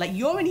dumbfounded. Like,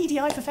 you're an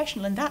EDI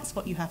professional and that's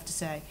what you have to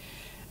say.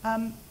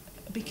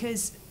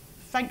 Because,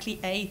 frankly,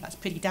 A, that's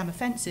pretty damn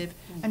offensive.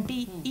 And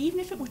B, even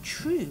if it were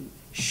true,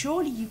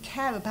 surely you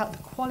care about the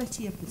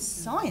quality of the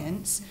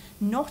science,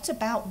 not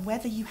about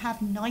whether you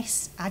have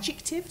nice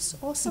adjectives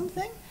or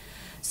something.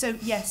 So,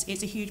 yes,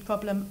 it's a huge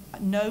problem.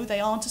 No,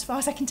 they aren't, as far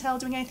as I can tell,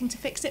 doing anything to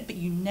fix it, but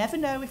you never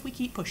know if we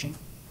keep pushing.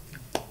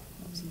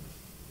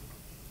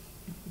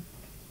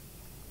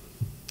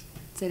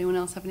 Does anyone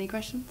else have any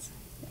questions?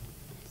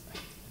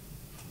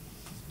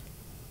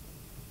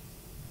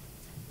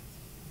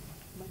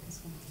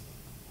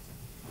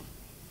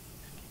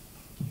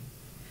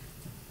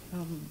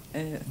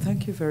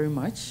 you very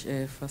much,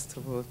 first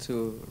of all,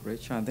 to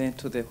Rachel, and then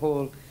to the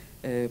whole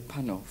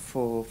panel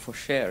for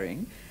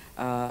sharing.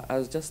 I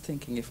was just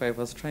thinking, if I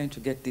was trying to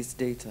get this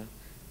data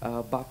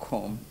back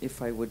home,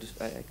 if I would,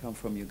 I come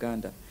from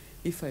Uganda,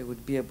 if I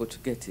would be able to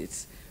get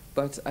it.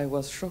 But I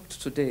was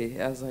shocked today,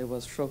 as I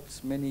was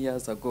shocked many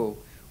years ago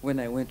when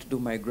I went to do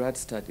my grad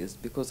studies,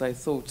 because I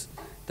thought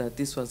that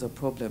this was a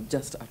problem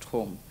just at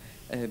home.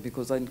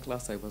 Because in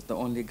class I was the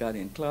only girl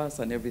in class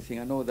and everything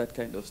and all that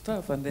kind of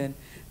stuff. And then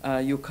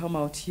you come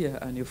out here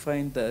and you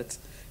find that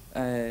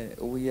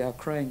we are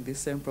crying the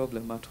same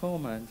problem at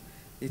home, and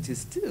it is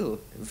still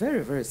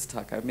very, very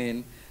stuck. I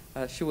mean,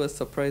 she was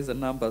surprised the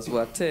numbers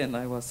were 10.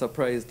 I was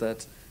surprised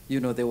that, you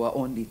know, they were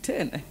only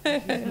 10.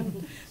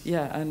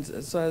 Yeah, and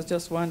so I was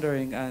just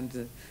wondering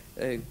and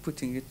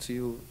putting it to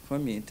you, for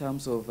me, in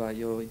terms of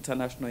your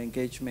international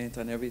engagement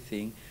and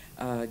everything,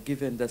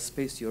 given the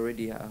space you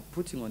already are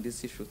putting on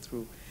this issue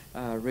through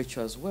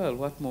Rachel as well,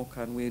 what more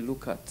can we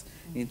look at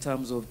in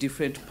terms of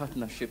different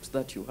partnerships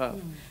that you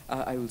have?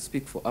 I will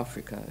speak for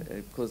Africa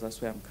because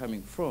that's where I'm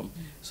coming from,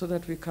 so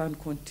that we can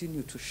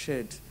continue to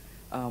shed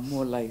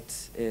more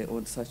light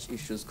on such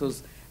issues.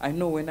 Because I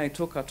know when I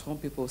talk at home,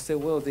 people say,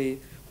 well,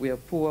 we are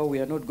poor, we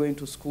are not going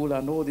to school,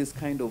 and all these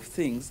kind of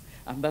things,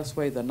 and that's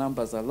why the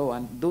numbers are low.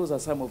 And those are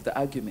some of the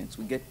arguments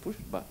we get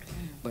pushed back.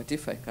 But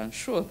if I can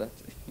show that,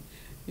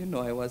 you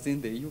know, I was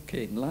in the UK,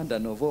 in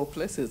London, of all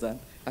places, and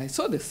I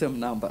saw the same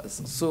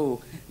numbers.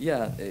 So,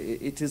 yeah,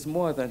 it is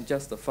more than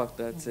just the fact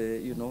that,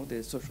 you know, the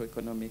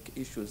socioeconomic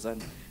issues,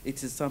 and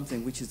it is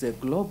something which is a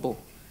global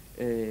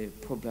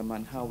problem,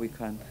 and how we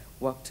can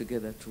work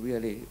together to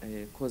really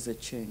cause a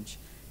change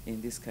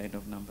in this kind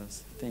of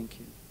numbers. Thank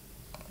you.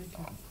 Thank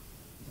you.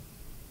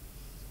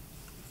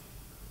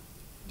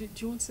 Did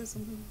you want to say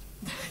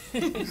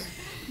something?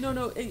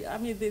 No, I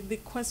mean, the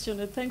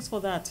question, thanks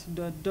for that,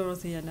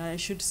 Dorothy, and I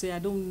should say, I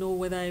don't know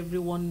whether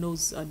everyone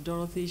knows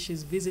Dorothy.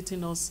 She's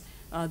visiting us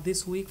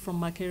this week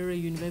from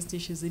Makerere University.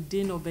 She's the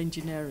Dean of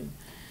Engineering.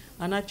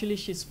 And actually,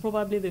 she's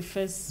probably the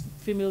first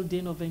female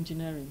Dean of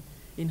Engineering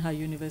in her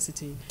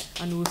university.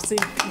 And we've seen...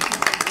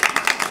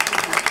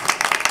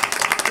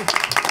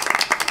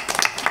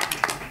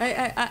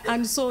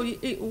 and so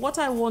what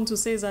I want to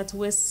say is that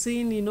we're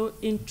seeing, you know,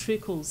 in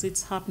trickles,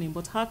 it's happening,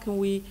 but how can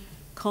we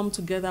come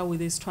together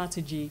with a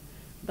strategy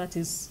that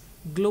is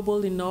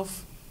global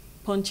enough,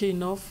 punchy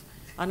enough?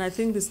 And I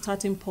think the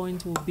starting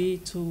point will be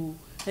to,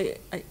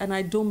 and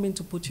I don't mean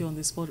to put you on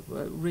the spot,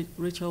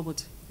 Rachel,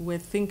 but we're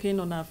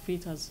thinking on our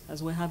feet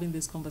as we're having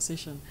this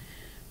conversation.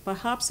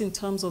 Perhaps in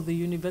terms of the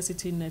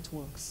university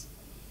networks,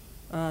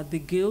 the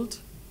Guild,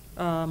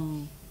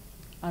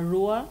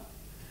 ARUA,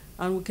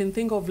 and we can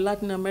think of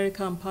Latin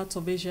America and parts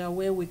of Asia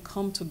where we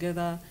come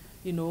together,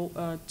 you know,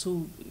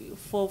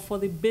 for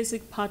the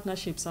basic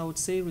partnerships, I would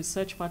say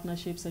research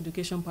partnerships,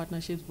 education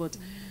partnerships, but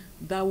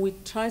that we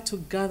try to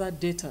gather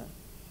data,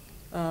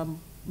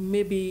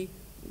 maybe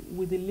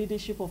with the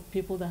leadership of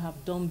people that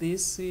have done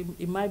this.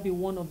 It might be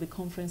one of the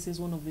conferences,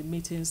 one of the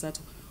meetings that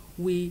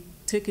we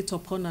take it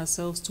upon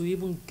ourselves to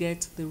even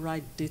get the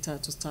right data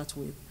to start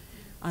with,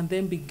 and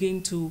then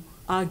begin to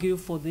argue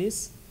for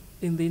this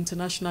in the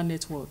international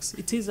networks.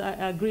 It is, I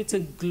agree, it's a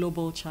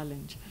global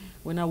challenge.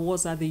 When I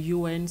was at the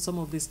UN, some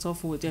of this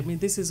stuff, I mean,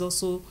 this is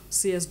also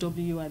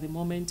CSW at the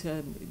moment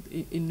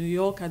in New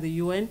York at the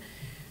UN.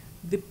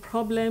 The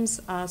problems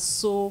are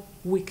so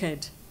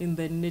wicked in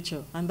their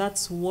nature, and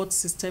that's what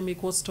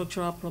systemic, what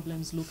structural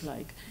problems look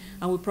like.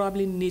 And we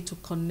probably need to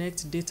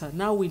connect data.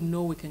 Now we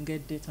know we can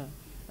get data,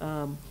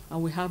 and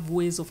we have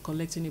ways of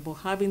collecting it, but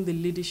having the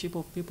leadership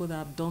of people that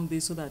have done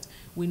this so that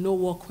we know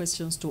what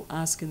questions to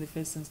ask in the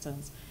first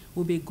instance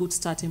will be a good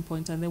starting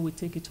point, and then we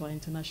take it to our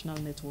international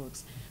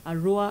networks.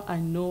 ARUA, I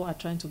know, are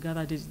trying to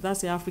gather this.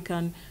 That's the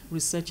African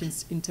Research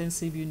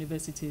Intensive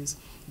Universities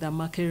that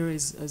Makerere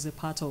is a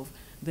part of.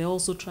 They're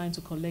also trying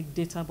to collect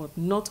data, but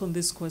not on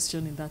this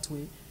question in that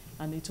way,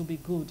 and it will be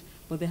good.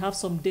 But they have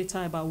some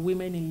data about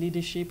women in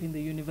leadership in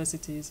the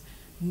universities,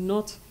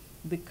 not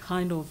the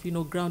kind of, you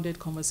know, grounded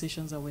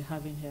conversations that we're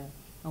having here,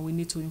 and we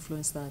need to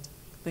influence that.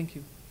 Thank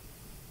you.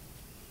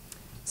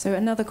 So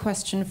another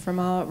question from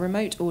our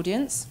remote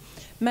audience.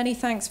 Many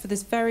thanks for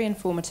this very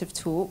informative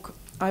talk.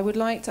 I would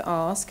like to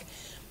ask,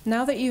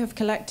 now that you have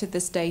collected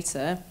this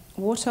data,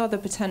 what are the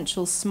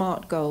potential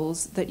SMART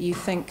goals that you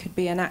think could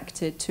be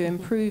enacted to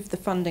improve the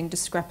funding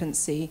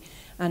discrepancy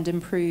and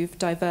improve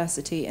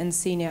diversity in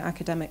senior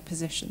academic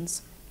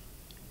positions?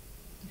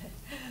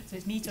 So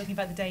it's me talking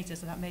about the data,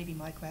 so that may be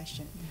my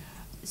question.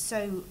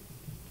 So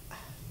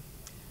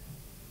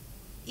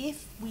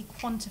if we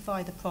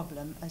quantify the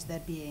problem as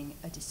there being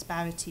a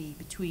disparity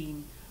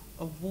between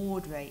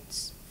award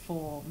rates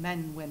for men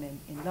and women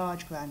in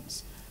large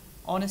grants,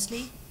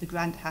 honestly, the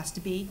grant has to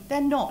be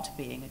there not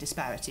being a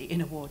disparity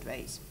in award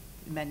rates,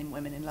 men and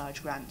women in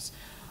large grants.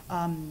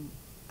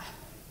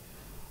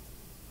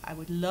 I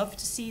would love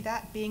to see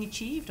that being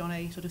achieved on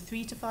a sort of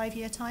 3 to 5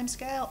 year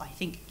timescale. I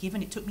think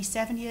given it took me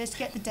 7 years to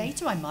get the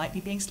data, I might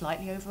be being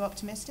slightly over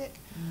optimistic.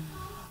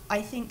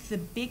 I think the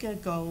bigger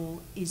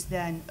goal is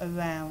then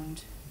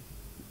around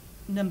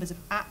numbers of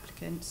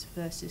applicants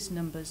versus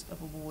numbers of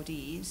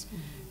awardees,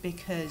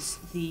 because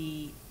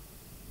the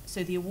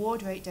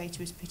award rate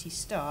data is pretty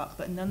stark,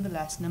 but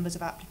nonetheless numbers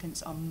of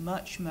applicants are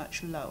much,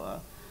 much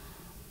lower.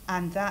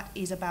 And that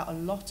is about a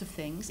lot of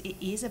things. It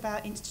is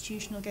about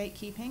institutional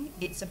gatekeeping.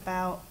 It's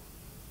about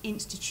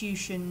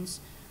institutions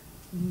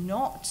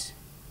not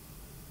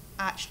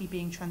actually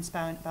being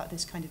transparent about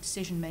this kind of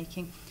decision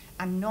making,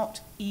 and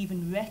not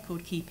even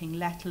record keeping,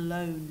 let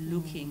alone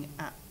looking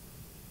at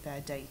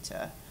their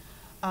data.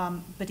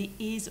 But it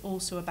is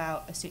also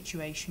about a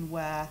situation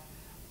where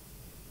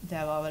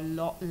there are a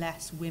lot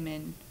less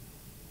women,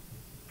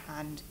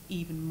 and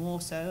even more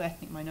so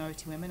ethnic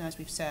minority women, as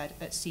we've said,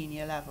 at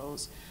senior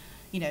levels.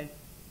 You know,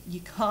 you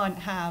can't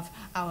have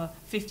our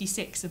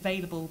 56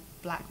 available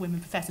black women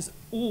professors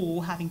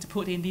all having to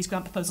put in these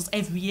grant proposals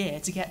every year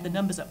to get the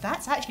numbers up.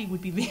 That actually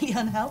would be really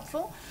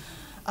unhelpful.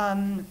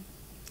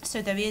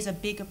 So there is a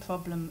bigger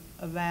problem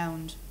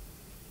around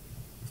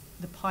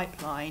the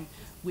pipeline,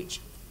 which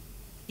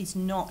is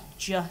not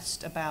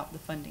just about the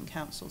funding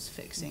councils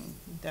fixing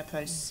their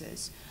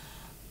processes.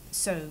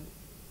 So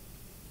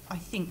I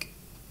think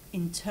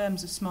in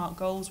terms of SMART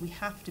goals, we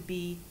have to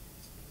be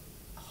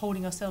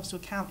holding ourselves to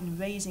account and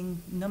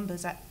raising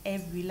numbers at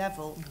every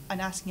level and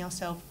asking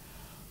ourselves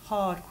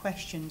hard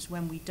questions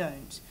when we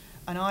don't.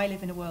 And I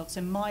live in a world,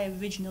 so my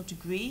original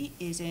degree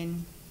is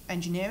in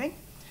engineering,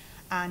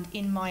 and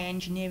in my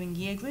engineering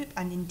year group,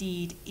 and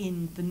indeed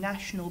in the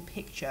national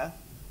picture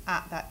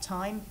at that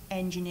time,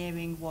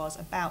 engineering was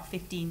about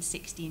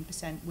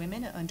 15-16%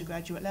 women at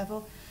undergraduate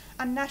level,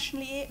 and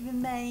nationally it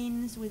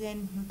remains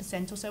within a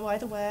percent or so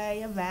either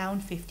way,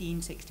 around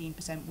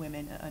 15-16%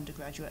 women at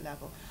undergraduate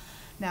level.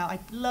 Now,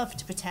 I'd love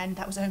to pretend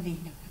that was only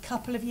a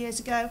couple of years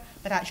ago,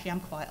 but actually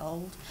I'm quite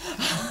old.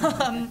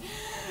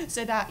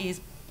 So that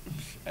is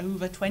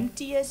over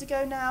 20 years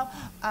ago now,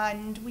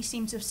 and we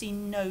seem to have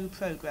seen no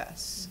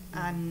progress.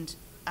 And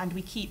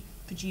we keep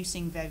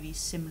producing very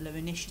similar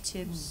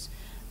initiatives,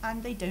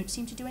 and they don't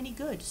seem to do any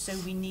good. So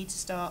we need to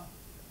start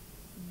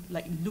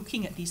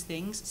looking at these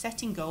things,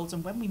 setting goals,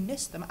 and when we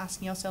miss them,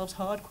 asking ourselves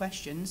hard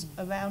questions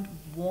around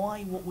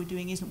why what we're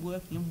doing isn't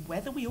working and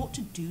whether we ought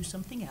to do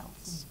something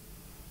else.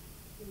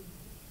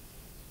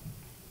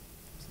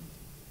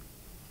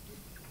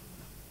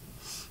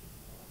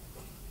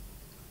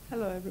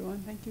 Hello everyone,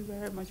 thank you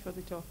very much for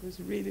the talk. It was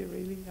really,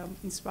 really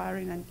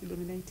inspiring and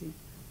illuminating.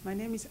 My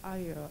name is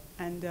Ayo,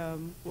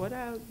 and what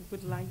I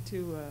would like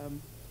to,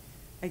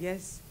 I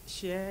guess,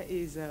 share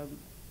is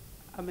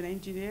I'm an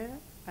engineer,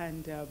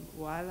 and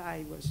while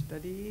I was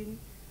studying,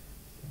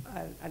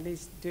 at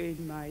least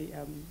doing my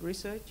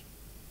research,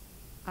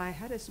 I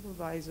had a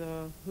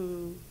supervisor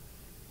who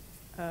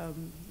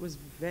was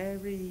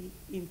very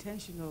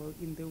intentional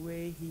in the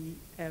way he,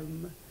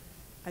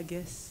 I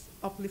guess,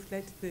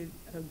 uplifted the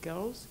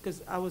girls,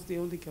 because I was the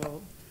only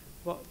girl,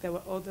 but there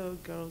were other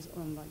girls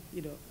on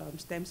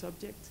STEM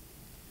subjects,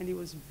 and he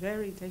was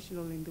very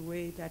intentional in the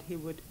way that he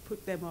would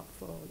put them up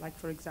for,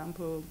 for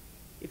example,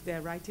 if they're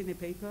writing a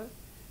paper,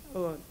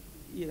 or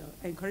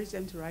encourage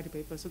them to write a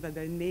paper so that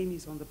their name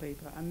is on the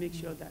paper, and make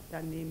sure that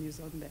that name is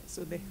on there.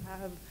 So they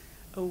have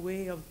a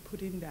way of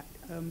putting that,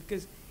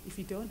 because if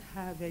you don't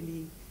have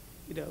any,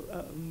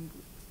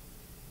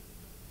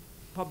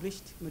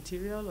 published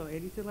material or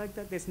anything like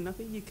that, there's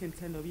nothing you can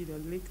kind of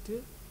link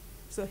to.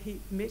 So he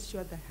made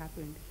sure that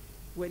happened.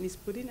 When he's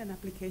putting an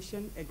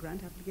application, a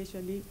grant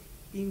application,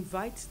 he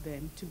invites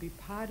them to be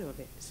part of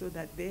it, so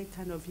that they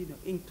kind of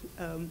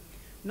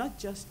not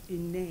just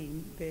in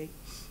name, they're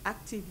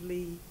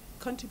actively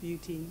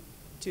contributing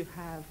to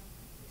have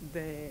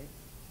the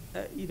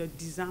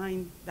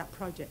design that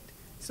project,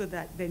 so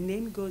that their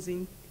name goes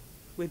in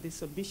with the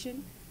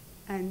submission,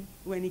 and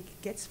when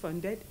it gets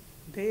funded,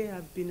 they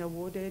have been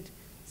awarded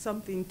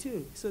something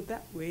too. So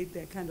that way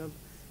they're kind of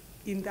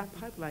in that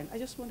pipeline. I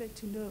just wanted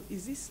to know,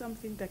 is this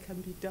something that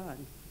can be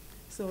done?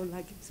 So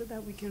so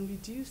that we can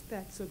reduce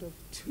that sort of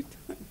 2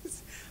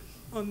 times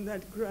on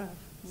that graph,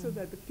 so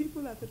that the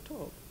people at the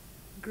top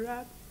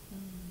grab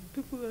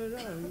people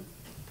around,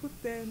 put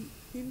them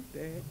in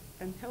there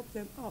and help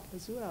them up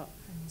as well.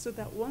 So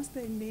that once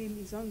their name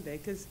is on there,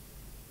 because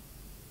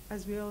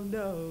as we all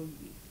know,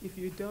 if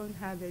you don't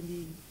have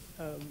any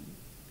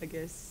I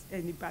guess,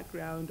 any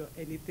background or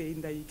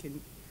anything that you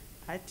can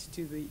add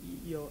to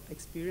your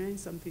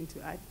experience, something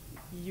to add,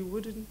 you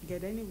wouldn't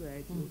get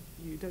anywhere.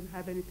 You don't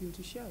have anything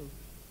to show.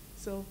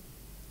 So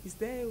is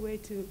there a way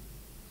to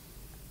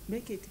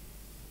make it,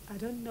 I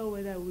don't know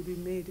whether it would be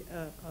made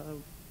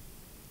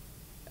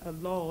a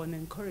law and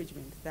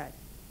encouragement that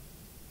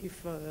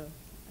if an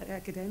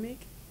academic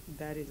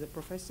that is a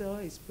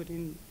professor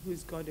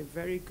who's got a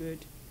very good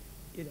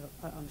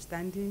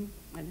standing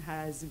and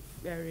has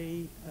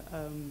very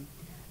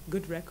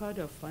good record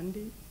of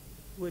funding,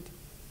 would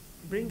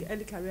bring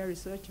early career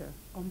researcher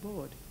on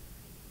board.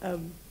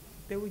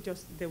 They would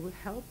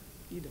help,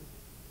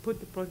 put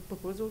the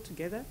proposal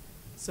together,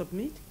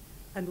 submit,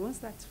 and once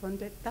that's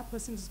funded, that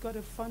person's got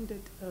a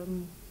funded,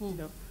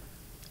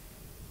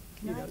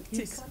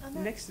 tick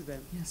next to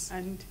them,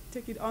 and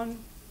take it on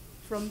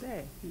from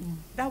there.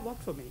 That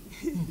worked for me.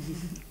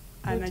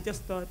 And I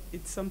just thought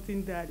it's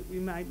something that we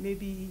might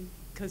maybe,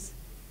 because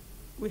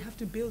we have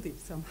to build it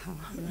somehow.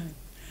 Right.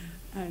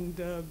 And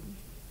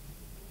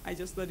I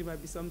just thought it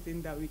might be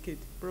something that we could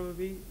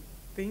probably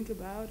think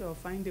about or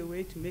find a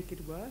way to make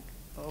it work,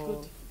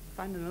 or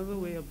find another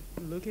way of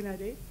looking at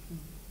it.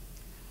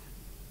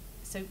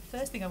 So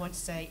first thing I want to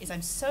say is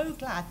I'm so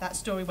glad that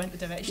story went the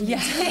direction Yeah.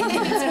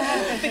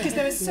 it did. Because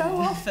there is so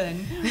often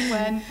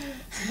when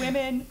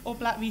women or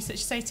black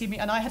researchers say to me,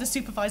 and I had a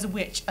supervisor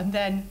which, and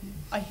then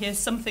I hear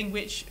something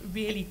which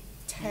really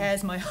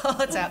tears my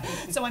heart out.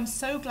 So I'm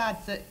so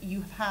glad that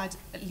you've had,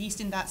 at least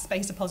in that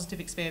space, a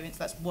positive experience.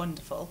 That's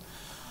wonderful.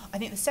 I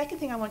think the second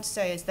thing I want to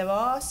say is there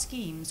are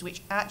schemes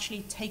which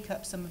actually take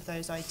up some of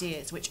those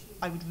ideas, which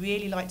I would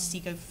really like to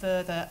see go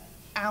further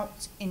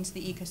out into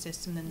the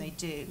ecosystem than they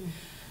do.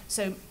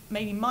 So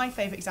maybe my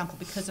favourite example,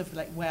 because of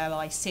like where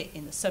I sit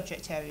in the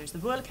subject area, is the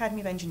Royal Academy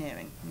of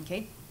Engineering.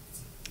 Okay,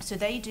 so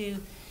they do,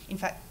 in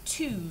fact,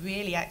 two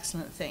really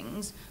excellent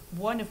things,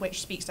 one of which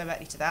speaks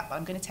directly to that, but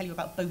I'm going to tell you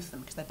about both of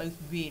them because they're both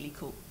really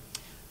cool.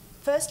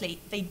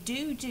 Firstly, they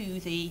do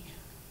the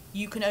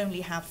you can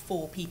only have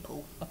 4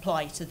 people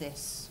apply to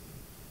this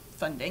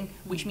funding,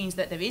 which means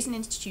that there is an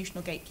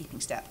institutional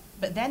gatekeeping step.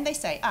 But then they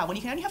say, well,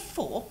 you can only have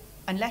 4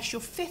 unless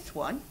your 5th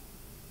one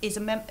is a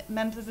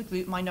member of a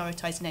group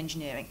minoritized in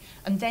engineering,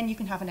 and then you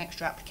can have an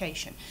extra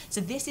application.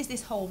 So this is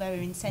this whole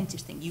very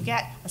incentives thing. You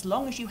get, as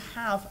long as you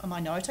have a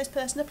minoritized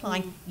person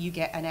applying, you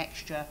get an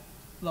extra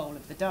roll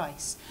of the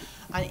dice.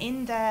 And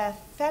in their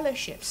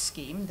fellowship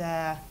scheme,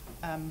 their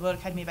Royal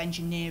Academy of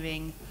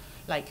Engineering,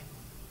 like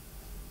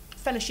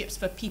fellowships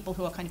for people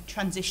who are kind of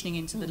transitioning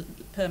into the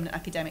permanent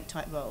academic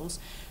type roles,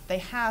 they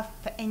have,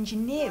 for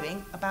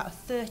engineering, about a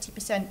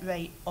 30%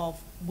 rate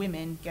of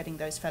women getting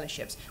those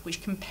fellowships,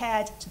 which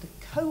compared to the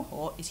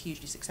cohort is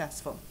hugely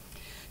successful.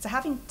 So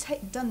having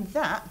done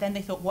that, then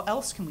they thought, what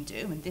else can we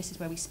do? And this is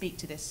where we speak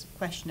to this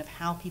question of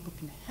how people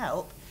can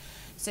help.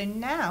 So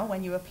now,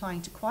 when you're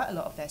applying to quite a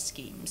lot of their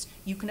schemes,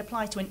 you can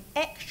apply to an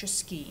extra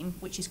scheme,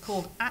 which is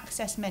called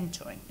Access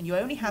Mentoring. And you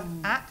only have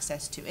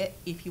access to it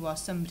if you are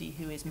somebody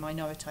who is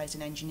minoritized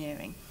in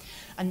engineering.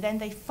 And then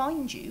they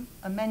find you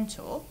a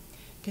mentor,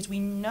 because we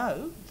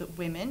know that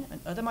women and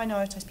other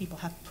minoritized people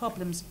have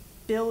problems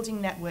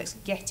building networks,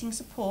 getting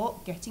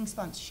support, getting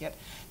sponsorship.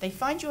 They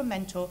find you a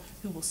mentor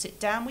who will sit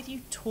down with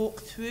you,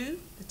 talk through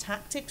the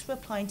tactics for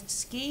applying to the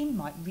scheme,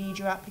 might read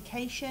your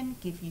application,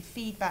 give you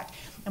feedback,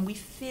 and we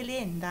fill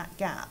in that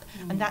gap.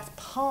 And that's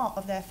part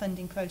of their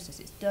funding process.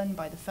 It's done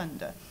by the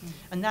funder.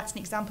 And that's an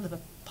example of a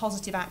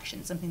positive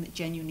action, something that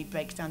genuinely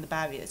breaks down the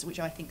barriers, which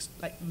I think is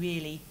like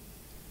really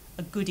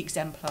a good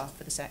exemplar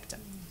for the sector.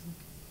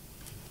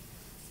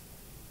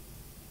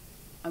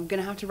 I'm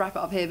going to have to wrap it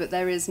up here, but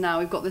there is now,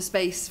 we've got the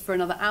space for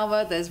another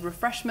hour, there's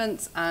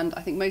refreshments, and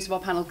I think most of our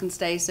panel can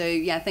stay. So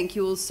yeah, thank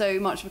you all so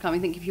much for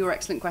coming. Thank you for your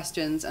excellent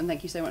questions, and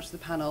thank you so much to the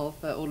panel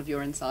for all of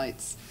your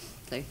insights.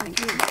 So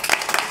thank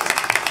you.